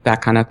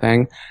that kind of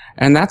thing.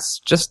 And that's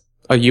just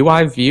a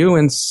UI view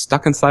and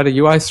stuck inside a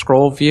UI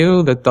scroll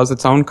view that does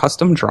its own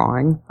custom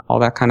drawing, all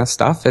that kind of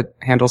stuff. It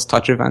handles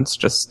touch events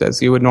just as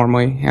you would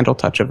normally handle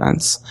touch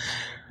events.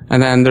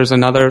 And then there's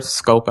another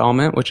scope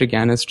element, which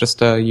again is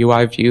just a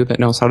UI view that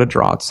knows how to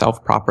draw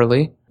itself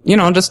properly.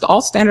 Just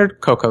all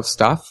standard Cocoa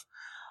stuff.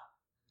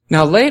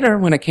 Now later,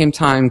 when it came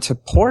time to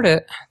port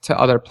it to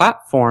other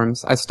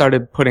platforms, I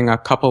started putting a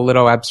couple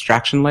little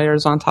abstraction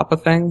layers on top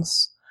of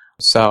things.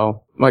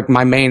 So, like,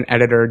 my main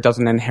editor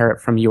doesn't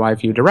inherit from UI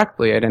view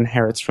directly. It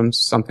inherits from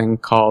something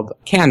called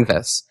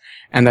Canvas.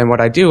 And then what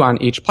I do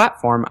on each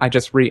platform, I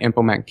just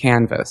re-implement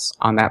Canvas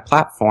on that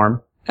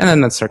platform. And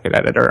then the circuit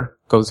editor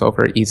goes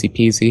over easy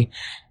peasy.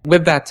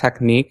 With that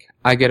technique,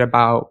 I get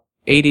about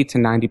 80 to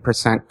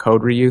 90%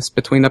 code reuse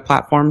between the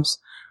platforms,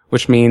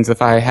 which means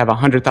if I have a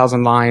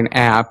 100,000 line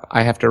app,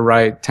 I have to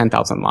write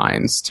 10,000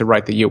 lines to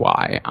write the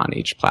UI on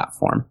each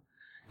platform.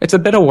 It's a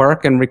bit of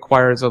work and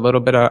requires a little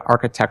bit of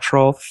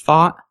architectural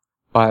thought,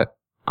 but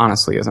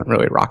honestly isn't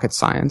really rocket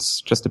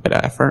science, just a bit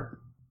of effort.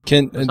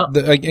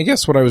 I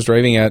guess what I was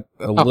driving at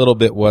a little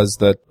bit was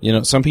that,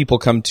 some people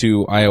come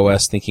to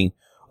iOS thinking,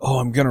 oh,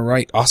 I'm going to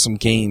write awesome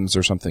games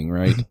or something,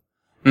 right?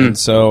 And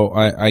so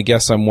I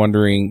guess I'm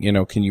wondering,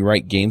 can you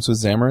write games with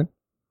Xamarin?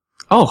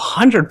 Oh,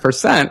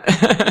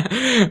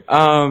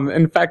 100%.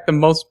 In fact, the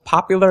most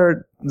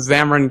popular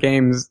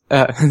Xamarin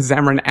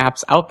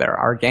apps out there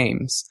are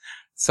games.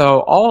 So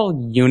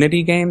all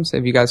Unity games,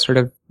 have you guys heard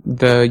of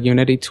the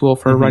Unity tool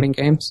for writing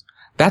games?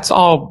 That's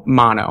all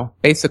mono,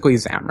 basically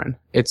Xamarin.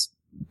 It's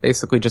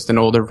basically just an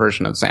older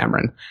version of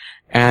Xamarin.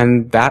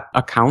 And that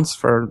accounts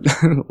for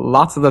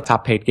lots of the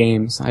top paid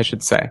games, I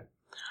should say.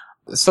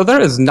 So there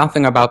is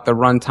nothing about the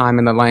runtime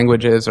and the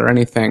languages or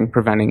anything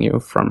preventing you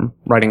from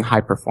writing high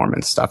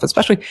performance stuff.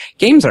 Especially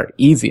games are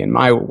easy in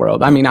my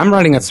world. I mean, I'm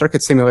writing a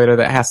circuit simulator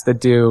that has to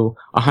do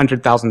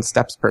 100,000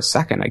 steps per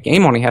second. A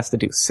game only has to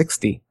do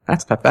 60.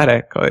 That's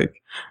pathetic. Like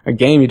a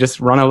game, you just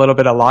run a little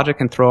bit of logic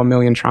and throw a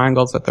million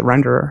triangles at the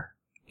renderer.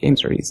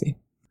 Games are easy.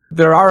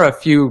 There are a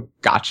few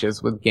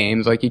gotchas with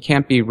games. Like you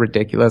can't be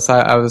ridiculous.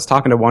 I was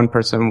talking to one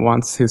person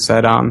once who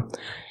said,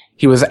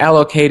 he was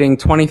allocating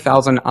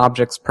 20,000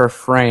 objects per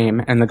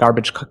frame and the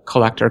garbage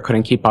collector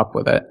couldn't keep up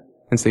with it.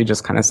 And so you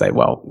just kind of say,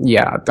 well,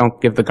 yeah, don't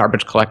give the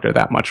garbage collector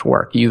that much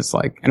work. Use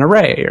like an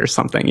array or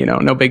something,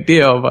 no big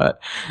deal.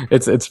 But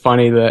it's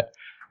funny that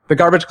the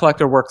garbage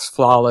collector works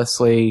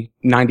flawlessly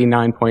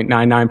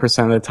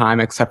 99.99% of the time,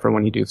 except for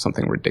when you do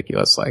something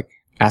ridiculous like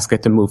ask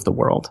it to move the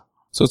world.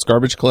 So it's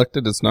garbage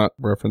collected. It's not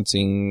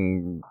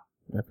referencing,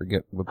 I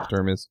forget what the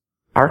term is.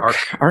 Arc.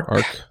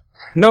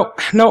 No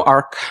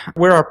arc.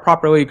 We're a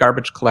properly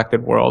garbage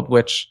collected world,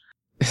 which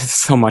is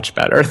so much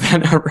better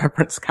than a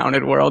reference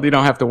counted world. You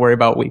don't have to worry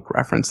about weak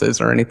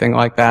references or anything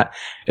like that.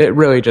 It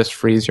really just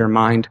frees your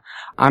mind.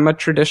 I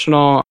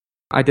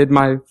did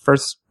my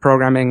first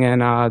programming in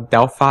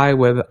Delphi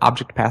with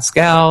Object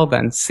Pascal,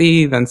 then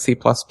C, then C++.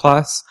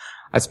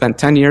 I spent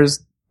 10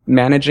 years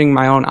managing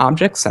my own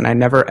objects, and I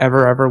never,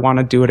 ever want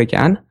to do it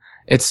again.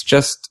 It's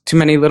just too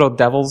many little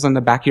devils in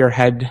the back of your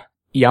head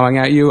yelling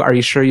at you. Are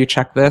you sure you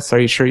check this? Are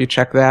you sure you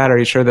check that? Are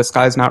you sure this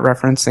guy's not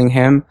referencing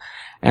him?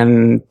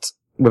 And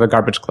with a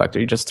garbage collector,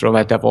 you just throw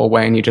that devil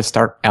away and you just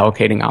start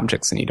allocating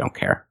objects and you don't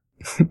care.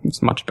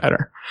 It's much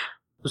better.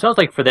 It sounds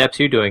like for the apps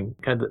you're doing,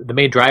 kind of the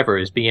main driver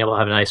is being able to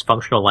have a nice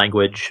functional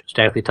language,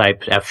 statically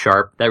typed, F#.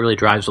 That really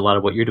drives a lot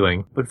of what you're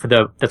doing. But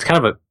that's kind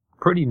of a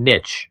pretty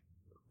niche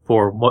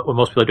for what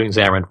most people are doing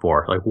Xamarin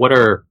for. Like, what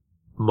are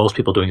most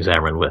people doing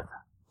Xamarin with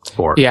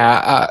for?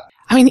 Yeah,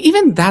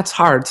 even that's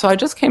hard. So I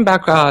just came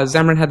back,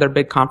 Xamarin had their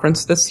big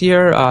conference this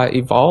year,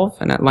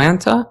 Evolve in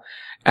Atlanta,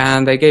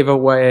 and they gave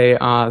away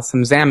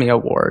some Xammy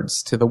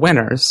awards to the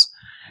winners.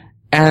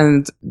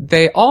 And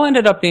they all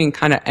ended up being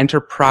kind of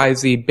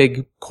enterprisey,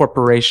 big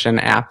corporation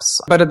apps.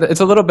 But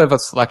it's a little bit of a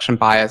selection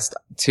bias,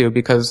 too,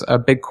 because a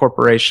big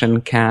corporation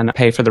can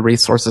pay for the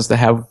resources to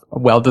have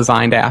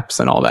well-designed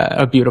apps and all that,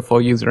 a beautiful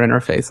user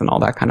interface and all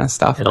that kind of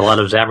stuff. And a lot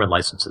of Xamarin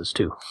licenses,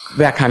 too.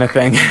 That kind of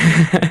thing.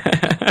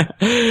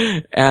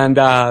 And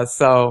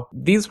so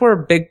these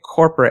were big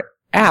corporate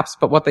apps,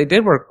 but what they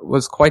did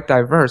was quite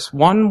diverse.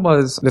 One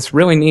was this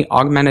really neat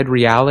augmented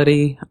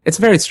reality. It's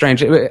very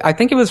strange. I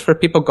think it was for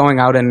people going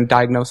out and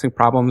diagnosing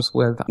problems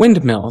with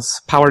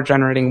windmills, power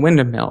generating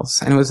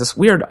windmills. And it was this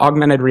weird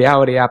augmented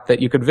reality app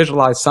that you could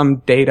visualize some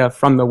data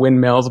from the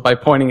windmills by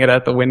pointing it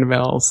at the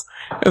windmills.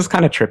 It was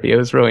kind of trippy. It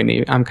was really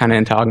neat. I'm kind of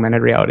into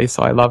augmented reality,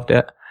 so I loved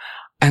it.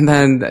 And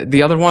then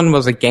the other one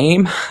was a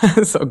game.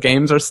 So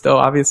games are still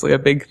obviously a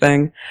big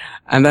thing.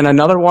 And then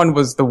another one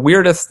was the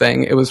weirdest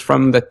thing. It was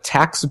from the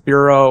Tax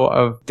Bureau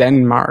of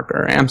Denmark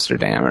or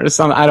Amsterdam or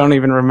some, I don't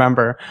even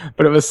remember.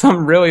 But it was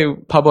some really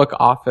public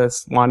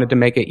office wanted to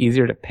make it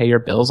easier to pay your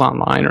bills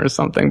online or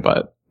something.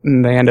 But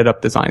they ended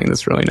up designing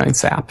this really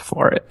nice app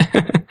for it.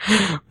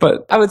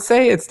 But I would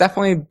say it's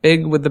definitely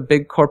big with the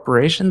big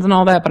corporations and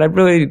all that. But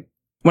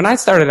when I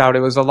started out, it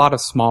was a lot of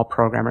small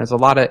programmers, a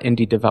lot of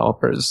indie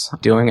developers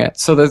doing it.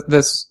 So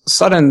this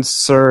sudden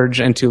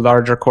surge into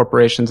larger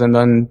corporations and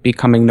then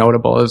becoming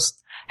notable has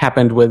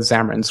happened with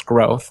Xamarin's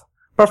growth.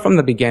 But from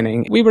the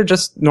beginning, we were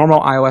just normal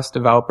iOS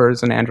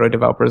developers and Android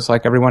developers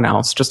like everyone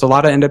else. Just a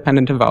lot of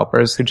independent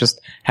developers who just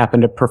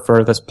happen to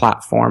prefer this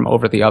platform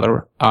over the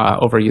other,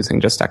 over using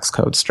just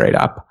Xcode straight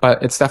up.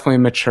 But it's definitely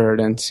matured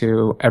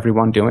into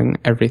everyone doing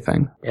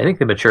everything. I think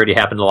the maturity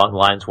happened along the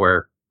lines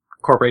where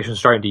corporations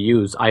starting to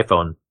use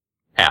iPhone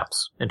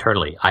apps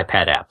internally,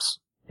 iPad apps.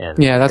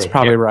 And yeah, that's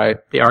probably right.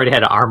 They already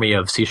had an army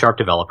of C#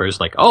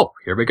 developers like, oh,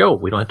 here we go.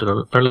 We don't have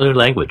to learn a new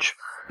language.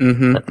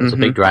 That's a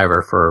big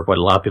driver for what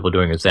a lot of people are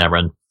doing with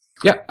Xamarin.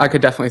 Yeah, I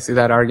could definitely see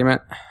that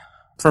argument.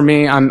 For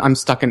me, I'm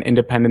stuck in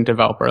independent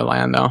developer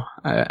land, though.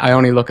 I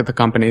only look at the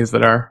companies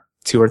that are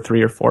 2 or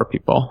 3 or 4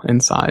 people in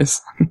size.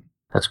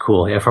 That's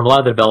cool. Yeah, from a lot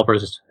of the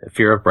developers, it's a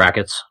fear of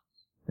brackets.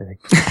 You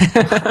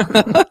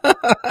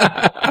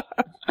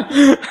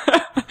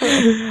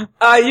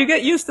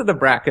get used to the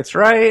brackets,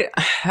 right?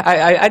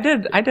 I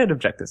did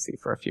Objective-C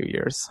for a few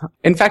years.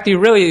 In fact,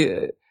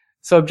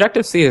 so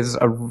Objective-C is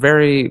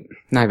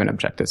not even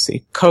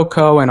Objective-C.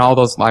 Cocoa and all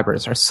those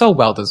libraries are so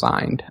well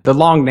designed. The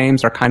long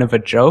names are kind of a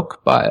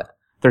joke, but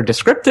they're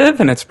descriptive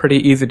and it's pretty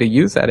easy to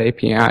use that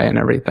API and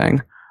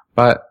everything.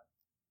 But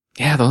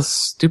yeah, those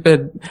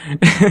stupid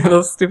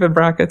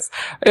brackets.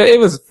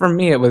 For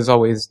me, it was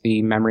always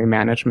the memory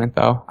management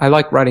though. I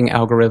like writing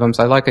algorithms.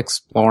 I like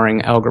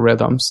exploring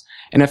algorithms.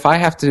 And if I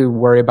have to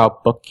worry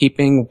about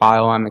bookkeeping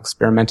while I'm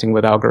experimenting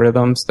with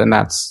algorithms, then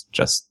that's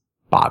just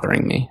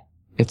bothering me.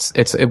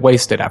 It's a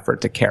wasted effort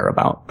to care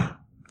about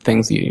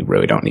things you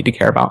really don't need to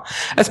care about.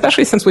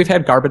 Especially since we've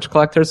had garbage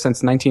collectors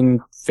since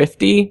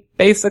 1950,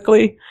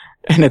 basically.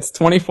 And it's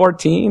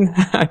 2014.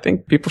 I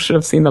think people should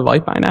have seen the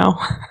light by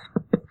now.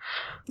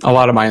 A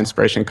lot of my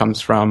inspiration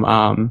comes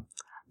from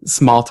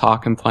small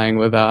talk and playing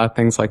with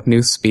things like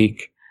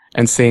Newspeak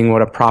and seeing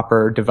what a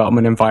proper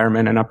development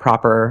environment and a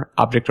proper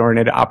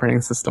object-oriented operating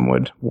system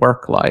would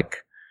work like.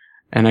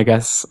 And I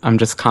guess I'm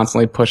just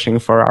constantly pushing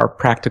for our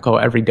practical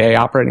everyday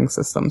operating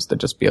systems to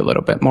just be a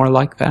little bit more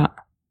like that.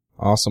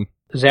 Awesome.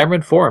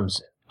 Xamarin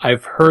Forms.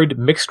 I've heard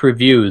mixed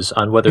reviews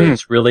on whether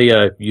it's really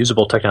a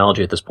usable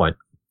technology at this point.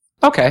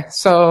 Okay,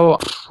 so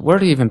where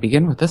to even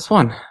begin with this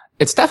one?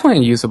 It's definitely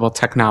a usable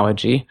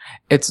technology.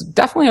 It's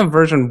definitely a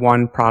version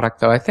 1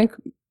 product, though. I think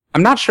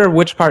I'm not sure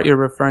which part you're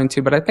referring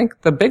to, but I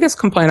think the biggest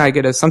complaint I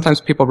get is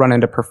sometimes people run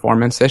into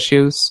performance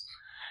issues.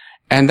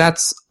 And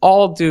that's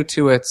all due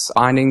to its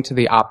binding to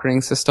the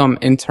operating system,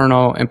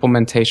 internal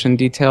implementation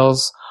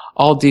details,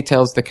 all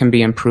details that can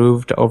be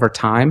improved over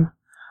time.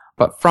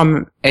 But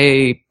from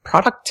a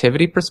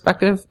productivity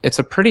perspective, it's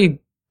a pretty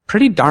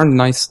darn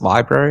nice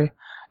library.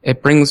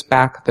 It brings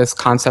back this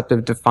concept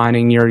of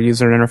defining your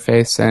user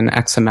interface in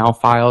XML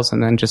files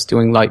and then just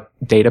doing like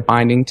data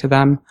binding to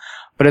them.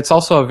 But it's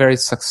also a very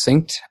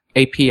succinct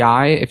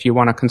API if you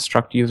want to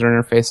construct user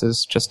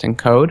interfaces just in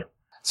code.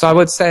 So I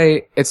would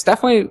say it's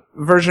definitely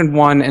version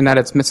 1 in that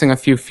it's missing a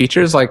few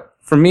features. Like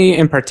for me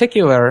in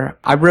particular,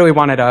 I really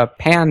wanted a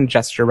pan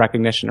gesture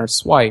recognition or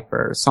swipe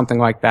or something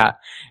like that.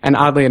 And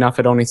oddly enough,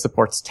 it only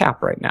supports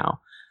tap right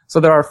now. So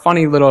there are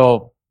funny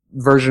little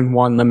version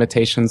 1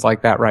 limitations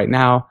like that right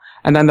now.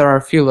 And then there are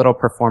a few little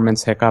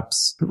performance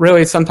hiccups.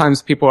 Really,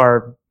 sometimes people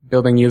are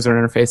building user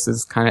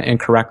interfaces kind of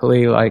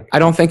incorrectly. Like, I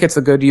don't think it's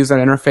a good user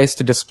interface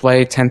to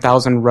display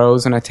 10,000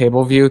 rows in a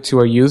table view to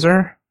a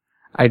user.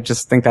 I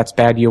just think that's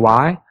bad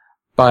UI.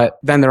 But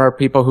then there are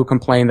people who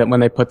complain that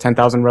when they put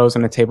 10,000 rows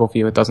in a table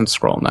view, it doesn't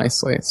scroll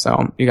nicely.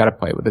 So you got to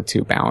play with the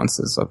two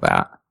balances of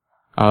that,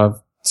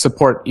 of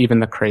support even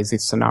the crazy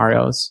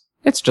scenarios.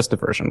 It's just a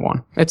version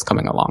 1. It's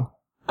coming along.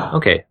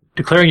 Okay.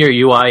 Declaring your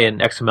UI in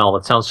XML,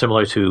 that sounds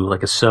similar to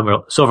like a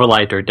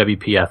Silverlight or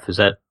WPF. Is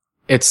that?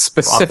 It's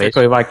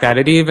specifically like that.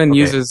 It even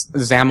uses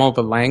XAML,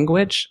 the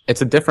language.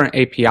 It's a different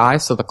API,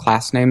 so the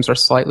class names are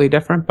slightly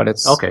different, but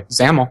it's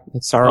XAML.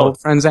 It's our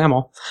old friend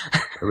XAML.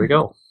 Here we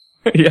go.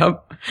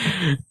 Yep.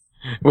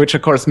 Which,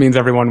 of course, means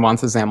everyone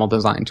wants a XAML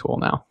design tool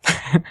now.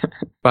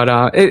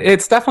 But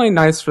it's definitely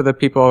nice for the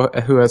people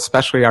who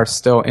especially are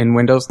still in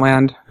Windows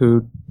land,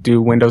 who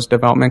do Windows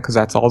development, because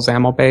that's all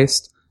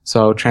XAML-based.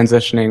 So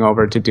transitioning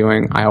over to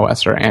doing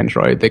iOS or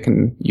Android, they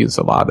can use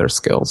a lot of their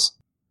skills.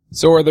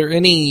 So are there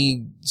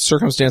any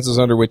circumstances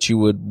under which you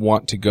would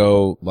want to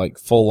go like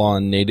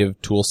full-on native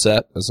tool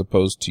set as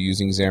opposed to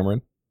using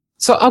Xamarin?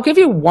 So I'll give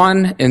you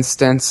one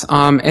instance. In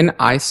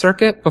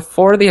iCircuit,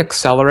 before the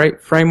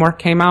Accelerate framework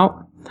came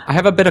out, I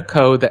have a bit of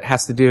code that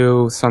has to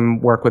do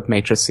some work with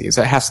matrices.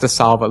 It has to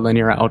solve a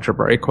linear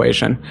algebra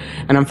equation.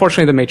 And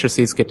unfortunately, the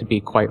matrices get to be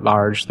quite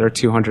large. They're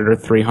 200 or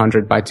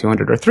 300 by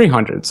 200 or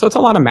 300. So it's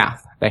a lot of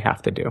math they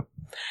have to do.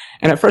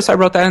 And at first I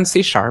wrote that in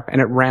C#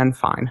 and it ran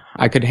fine.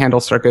 I could handle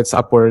circuits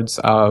upwards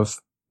of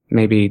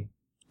maybe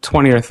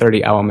 20 or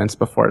 30 elements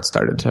before it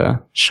started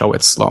to show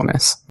its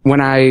slowness.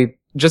 When I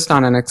just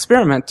on an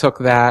experiment took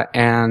that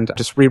and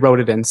just rewrote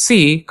it in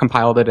C,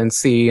 compiled it in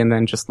C, and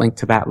then just linked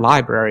to that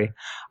library,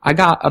 I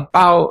got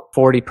about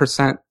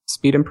 40%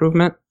 speed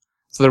improvement.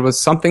 So there was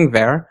something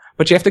there.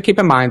 But you have to keep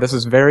in mind, this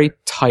is very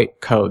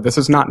tight code. This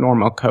is not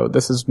normal code.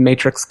 This is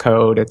matrix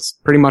code. It's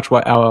pretty much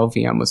what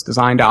LLVM was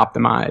designed to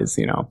optimize,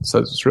 so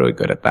it's really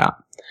good at that.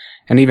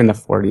 And even the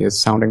 40 is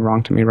sounding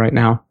wrong to me right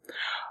now.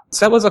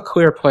 So that was a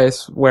clear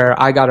place where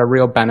I got a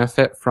real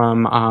benefit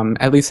from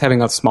at least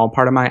having a small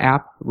part of my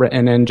app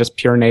written in just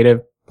pure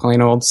native,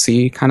 plain old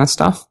C kind of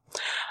stuff.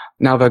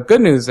 Now the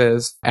good news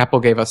is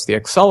Apple gave us the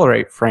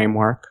Accelerate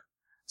framework.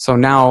 So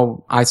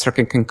now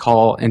iCircuit can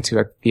call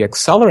into the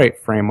Accelerate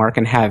framework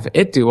and have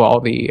it do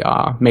all the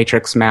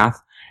matrix math,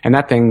 and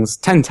that thing's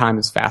 10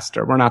 times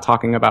faster. We're not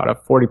talking about a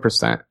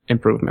 40%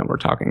 improvement. We're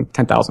talking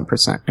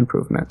 10,000%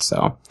 improvement.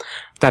 So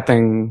that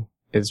thing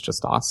is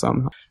just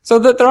awesome. So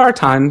there are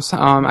times,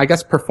 I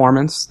guess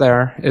performance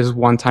there is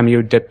one time you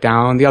would dip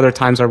down. The other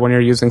times are when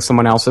you're using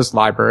someone else's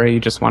library. You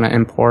just want to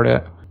import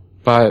it.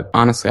 But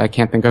honestly, I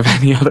can't think of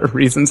any other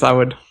reasons I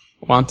would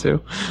want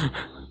to.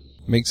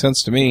 Makes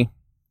sense to me.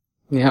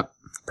 Yep.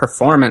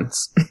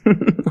 Performance.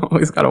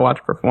 Always got to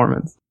watch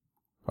performance.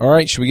 All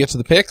right. Should we get to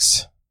the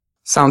picks?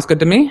 Sounds good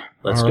to me.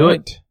 Let's do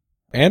it.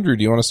 Andrew,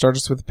 do you want to start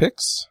us with the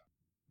picks?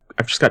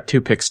 I've just got 2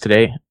 picks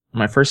today.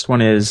 My first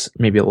one is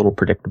maybe a little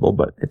predictable,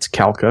 but it's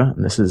Calca,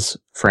 and this is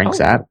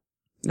Frank's app.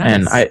 Nice.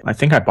 And I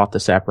think I bought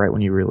this app right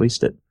when you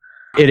released it.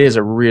 It is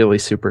a really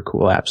super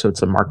cool app. So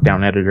it's a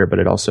markdown editor, but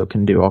it also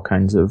can do all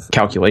kinds of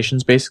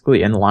calculations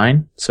basically in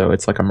line. So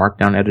it's like a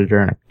markdown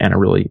editor and a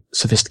really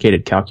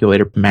sophisticated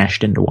calculator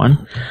mashed into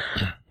one.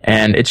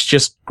 And it's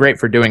just great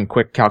for doing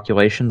quick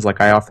calculations.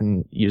 Like I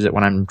often use it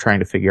when I'm trying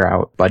to figure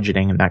out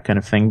budgeting and that kind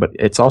of thing. But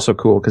it's also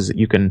cool because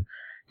you can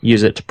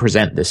use it to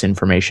present this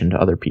information to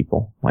other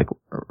people, like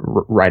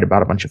write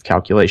about a bunch of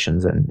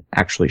calculations and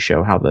actually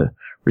show how the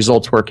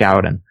results work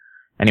out. And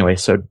anyway,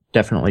 so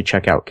definitely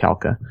check out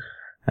Calca.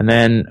 And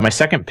then my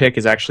second pick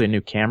is actually a new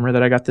camera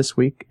that I got this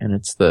week, and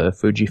it's the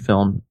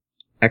Fujifilm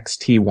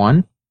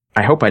X-T1.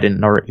 I hope I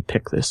didn't already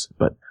pick this,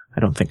 but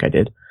I don't think I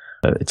did.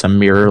 It's a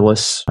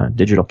mirrorless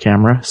digital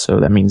camera, so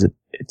that means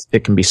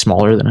it can be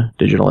smaller than a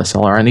digital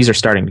SLR. And these are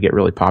starting to get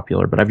really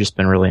popular, but I've just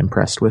been really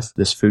impressed with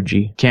this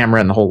Fuji camera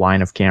and the whole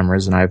line of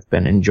cameras, and I've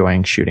been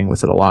enjoying shooting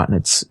with it a lot.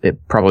 And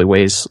it probably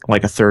weighs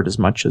like a third as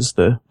much as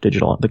the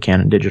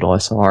Canon digital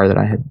SLR that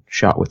I had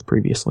shot with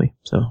previously.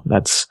 So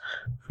that's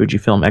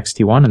Fujifilm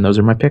X-T1, and those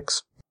are my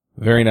picks.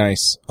 Very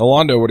nice.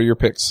 Alondo, what are your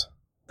picks?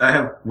 I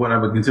have what I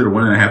would consider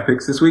 1.5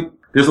 picks this week.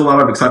 There's a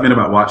lot of excitement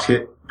about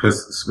WatchKit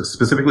because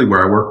specifically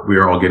where I work, we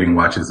are all getting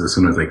watches as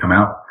soon as they come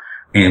out.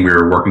 And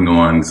we're working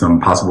on some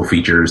possible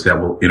features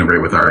that will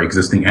integrate with our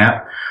existing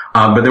app.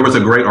 But there was a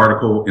great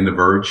article in The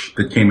Verge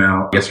that came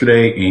out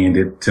yesterday, and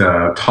it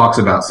talks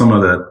about some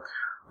of the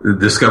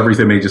discoveries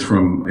they made just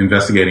from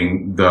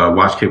investigating the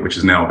watch kit, which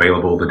is now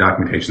available. The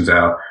documentation's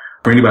out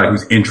for anybody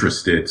who's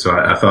interested. So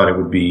I thought it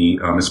would be,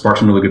 it sparked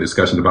some really good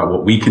discussions about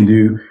what we can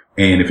do.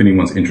 And if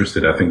anyone's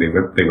interested, I think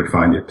they would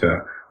find it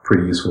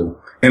pretty useful.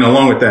 And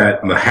along with that,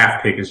 the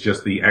half pick is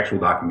just the actual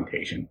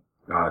documentation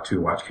to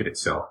the watch kit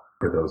itself,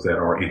 for those that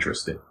are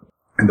interested.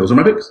 And those are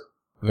my picks.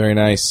 Very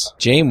nice.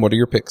 James, what are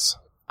your picks?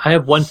 I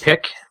have one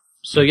pick.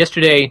 So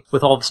yesterday,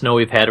 with all the snow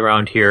we've had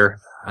around here,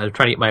 I was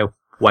trying to get my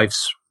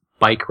wife's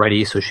bike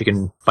ready so she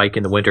can bike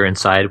in the winter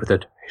inside with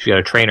it. She got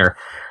a trainer.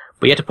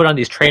 But you have to put on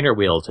these trainer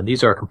wheels, and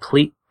these are a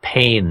complete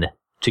pain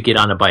to get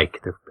on a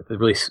bike. They're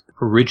really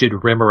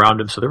rigid rim around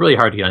them, so they're really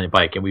hard to get on a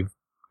bike. And we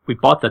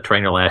bought the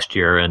trainer last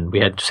year, and we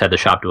just had the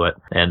shop do it.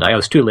 And I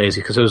was too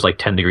lazy because it was like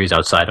 10 degrees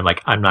outside. I'm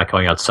like, I'm not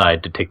going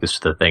outside to take this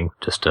to the thing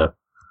just to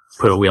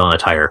put a wheel on a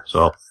tire.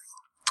 So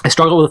I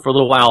struggled with it for a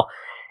little while,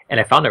 and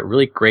I found a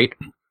really great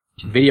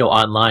video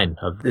online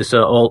of this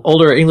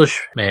older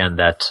English man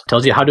that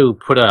tells you how to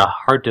put a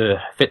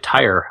hard-to-fit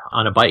tire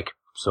on a bike.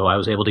 So I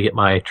was able to get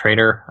my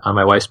trainer on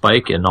my wife's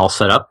bike and all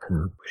set up,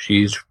 and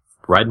she's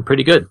riding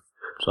pretty good.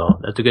 So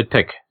that's a good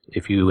pick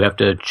if you have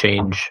to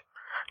change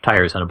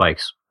tires on a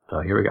bikes. So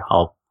here we go.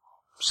 I'll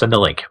send the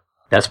link.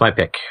 That's my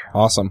pick.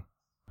 Awesome.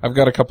 I've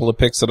got a couple of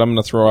picks that I'm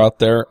going to throw out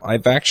there.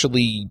 I've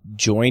actually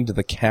joined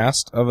the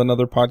cast of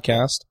another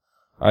podcast.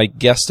 I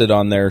guested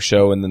on their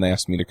show, and then they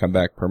asked me to come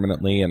back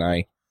permanently, and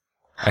I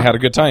had a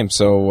good time.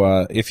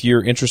 So if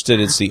you're interested,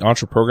 it's the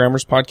Entre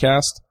Programmers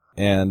podcast,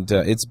 and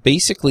it's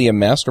basically a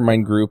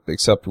mastermind group,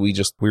 except we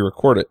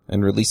record it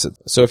and release it.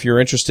 So if you're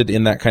interested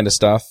in that kind of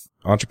stuff,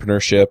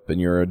 entrepreneurship,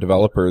 and you're a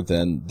developer,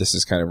 then this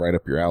is kind of right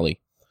up your alley.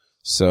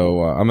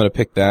 So I'm going to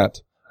pick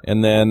that.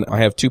 And then I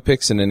have two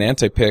picks and an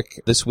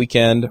anti-pick. This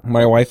weekend,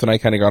 my wife and I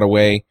kind of got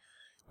away.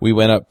 We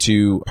went up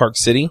to Park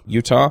City,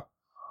 Utah,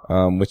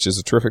 which is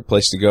a terrific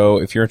place to go.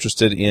 If you're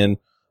interested in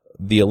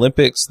the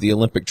Olympics, the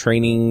Olympic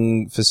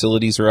training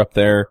facilities are up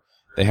there.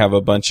 They have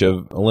a bunch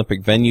of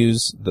Olympic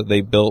venues that they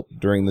built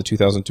during the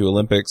 2002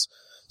 Olympics.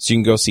 So you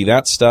can go see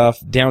that stuff.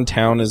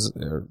 Downtown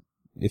or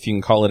if you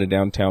can call it a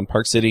downtown,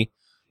 Park City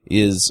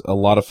is a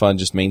lot of fun,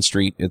 just Main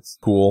Street. It's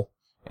cool.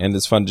 And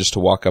it's fun just to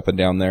walk up and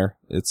down there.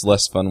 It's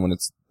less fun when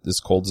it's as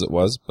cold as it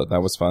was, but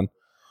that was fun.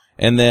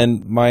 And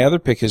then my other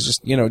pick is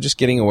just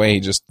getting away,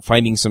 just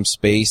finding some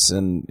space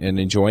and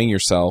enjoying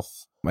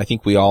yourself. I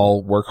think we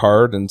all work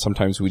hard, and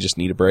sometimes we just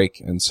need a break.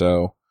 And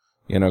so,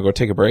 go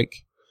take a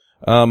break.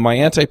 My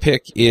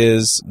anti-pick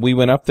is we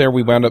went up there.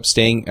 We wound up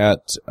staying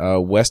at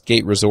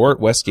Westgate Resort.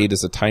 Westgate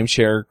is a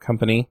timeshare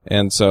company.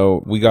 And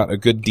so we got a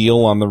good deal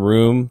on the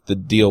room. The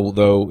deal,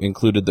 though,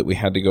 included that we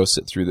had to go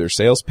sit through their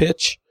sales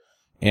pitch.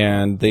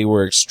 And they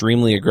were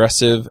extremely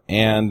aggressive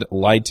and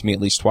lied to me at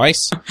least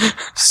twice.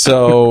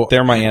 So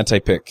they're my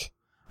anti-pick.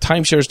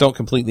 Timeshares don't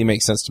completely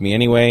make sense to me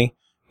anyway.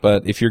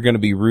 But if you're going to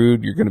be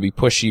rude, you're going to be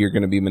pushy, you're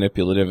going to be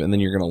manipulative, and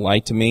then you're going to lie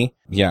to me,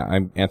 yeah,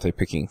 I'm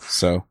anti-picking.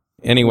 So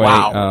anyway,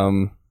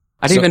 wow.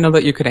 I didn't even know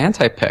that you could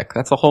anti-pick.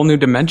 That's a whole new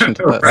dimension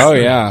to this. Oh,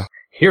 yeah.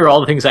 Here are all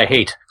the things I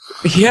hate.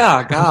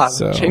 Yeah, God,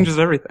 it changes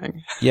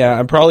everything. Yeah,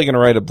 I'm probably going to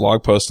write a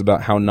blog post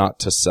about how not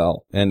to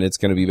sell, and it's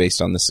going to be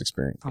based on this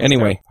experience. Okay.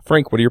 Anyway,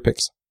 Frank, what are your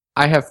picks?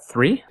 I have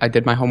 3. I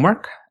did my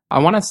homework. I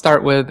want to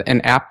start with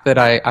an app that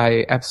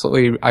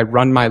I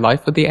run my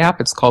life with the app.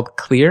 It's called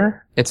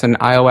Clear. It's an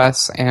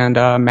iOS and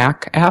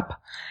Mac app,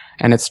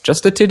 and it's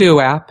just a to-do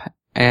app,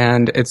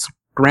 and its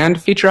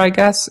grand feature, I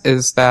guess,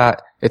 is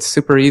that it's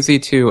super easy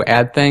to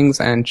add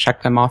things and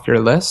check them off your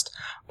list.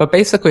 But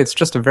basically, it's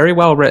just a very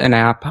well-written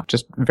app,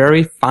 just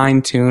very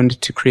fine-tuned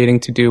to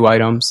creating to-do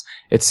items.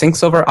 It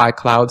syncs over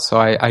iCloud, so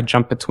I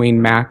jump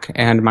between Mac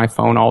and my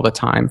phone all the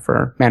time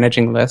for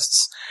managing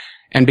lists.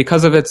 And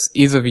because of its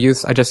ease of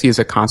use, I just use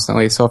it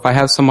constantly. So if I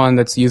have someone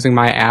that's using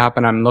my app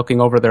and I'm looking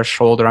over their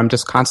shoulder, I'm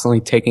just constantly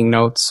taking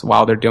notes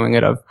while they're doing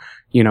it of,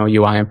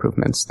 UI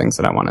improvements, things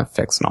that I want to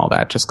fix and all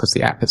that, just because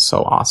the app is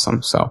so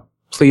awesome. So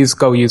please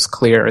go use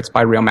Clear. It's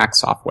by Real Mac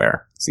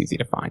Software. It's easy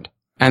to find.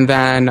 And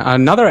then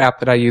another app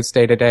that I use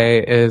day to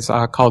day is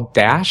called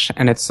Dash,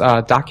 and it's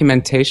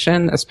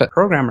documentation,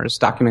 programmers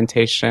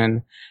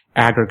documentation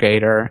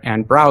aggregator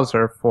and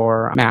browser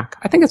for Mac.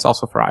 I think it's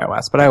also for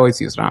iOS, but I always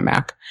use it on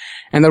Mac.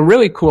 And the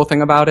really cool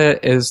thing about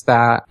it is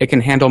that it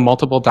can handle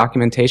multiple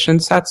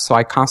documentation sets. So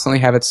I constantly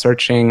have it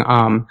searching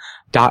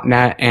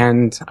 .NET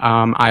and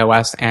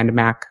iOS and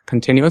Mac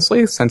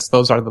continuously, since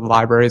those are the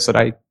libraries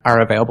that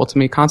are available to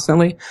me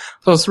constantly.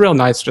 So it's real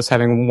nice just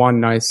having one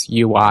nice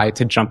UI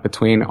to jump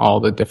between all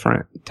the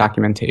different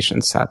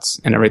documentation sets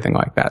and everything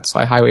like that.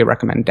 So I highly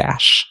recommend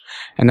Dash.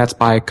 And that's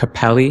by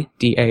Capelli,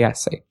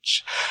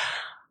 D-A-S-H.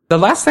 The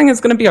last thing is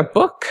going to be a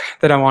book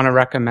that I want to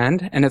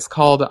recommend, and it's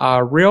called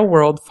Real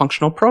World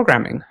Functional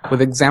Programming,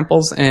 with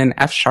examples in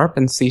F#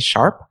 and C#.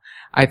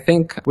 I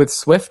think with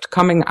Swift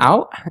coming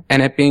out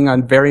and it being a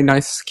very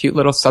nice, cute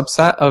little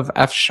subset of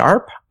F#,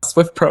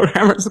 Swift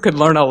programmers could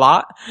learn a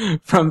lot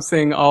from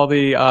seeing all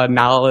the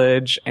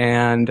knowledge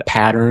and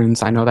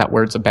patterns. I know that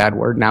word's a bad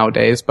word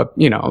nowadays, but,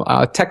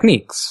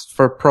 techniques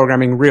for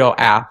programming real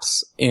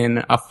apps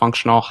in a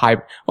functional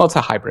it's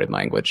a hybrid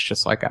language,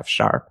 just like F#.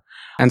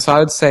 And so I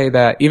would say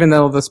that even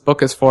though this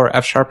book is for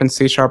F# and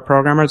C#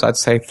 programmers, I'd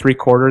say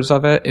 3/4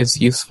 of it is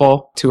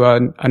useful to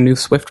a new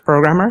Swift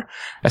programmer,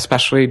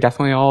 especially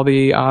definitely all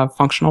the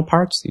functional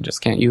parts. You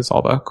just can't use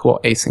all the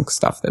cool async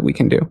stuff that we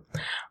can do.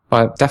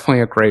 But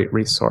definitely a great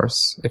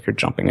resource if you're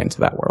jumping into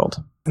that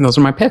world. And those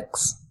are my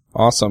picks.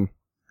 Awesome.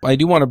 I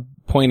do want to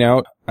point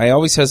out, I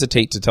always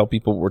hesitate to tell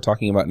people what we're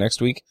talking about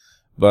next week,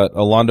 but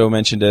Alondo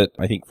mentioned it.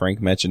 I think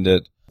Frank mentioned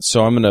it.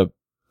 So I'm going to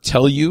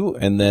tell you,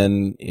 and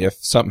then if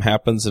something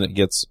happens and it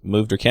gets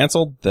moved or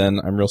canceled, then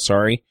I'm real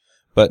sorry.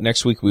 But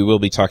next week we will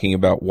be talking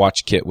about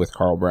WatchKit with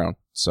Carl Brown.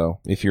 So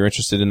if you're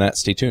interested in that,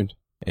 stay tuned.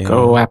 And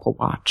go Apple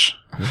Watch.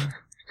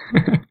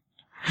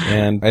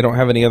 And I don't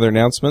have any other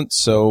announcements,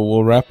 so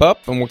we'll wrap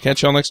up and we'll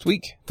catch y'all next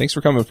week. Thanks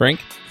for coming, Frank.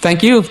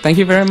 Thank you. Thank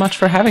you very much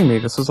for having me.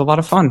 This was a lot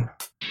of fun.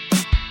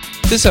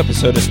 This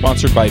episode is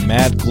sponsored by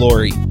Mad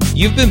Glory.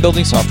 You've been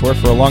building software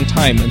for a long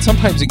time, and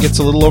sometimes it gets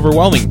a little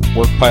overwhelming.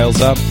 Work piles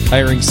up,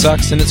 hiring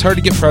sucks, and it's hard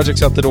to get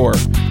projects out the door.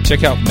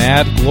 Check out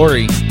Mad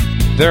Glory.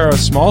 They're a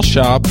small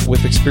shop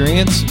with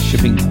experience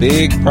shipping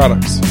big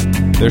products.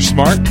 They're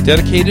smart,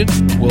 dedicated,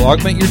 will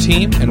augment your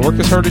team, and work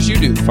as hard as you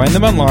do. Find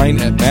them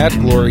online at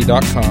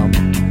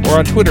madglory.com or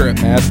on Twitter at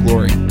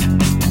madglory.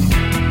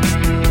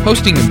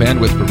 Hosting and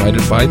bandwidth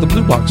provided by the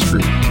Blue Box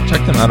Group.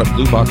 Check them out at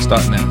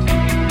bluebox.net.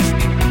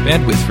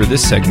 Bandwidth for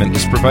this segment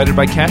is provided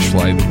by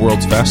CacheFly, the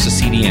world's fastest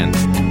CDN.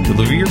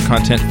 Deliver your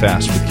content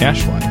fast with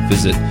CacheFly.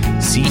 Visit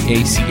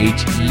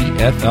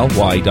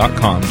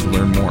CacheFly.com to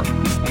learn more.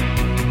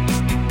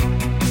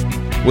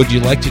 Would you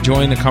like to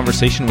join a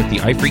conversation with the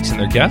iPhreaks and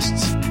their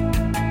guests?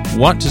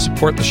 Want to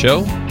support the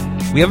show?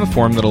 We have a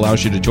form that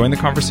allows you to join the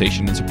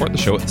conversation and support the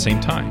show at the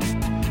same time.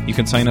 You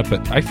can sign up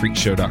at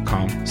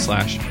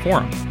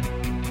iPhreakshow.com/forum.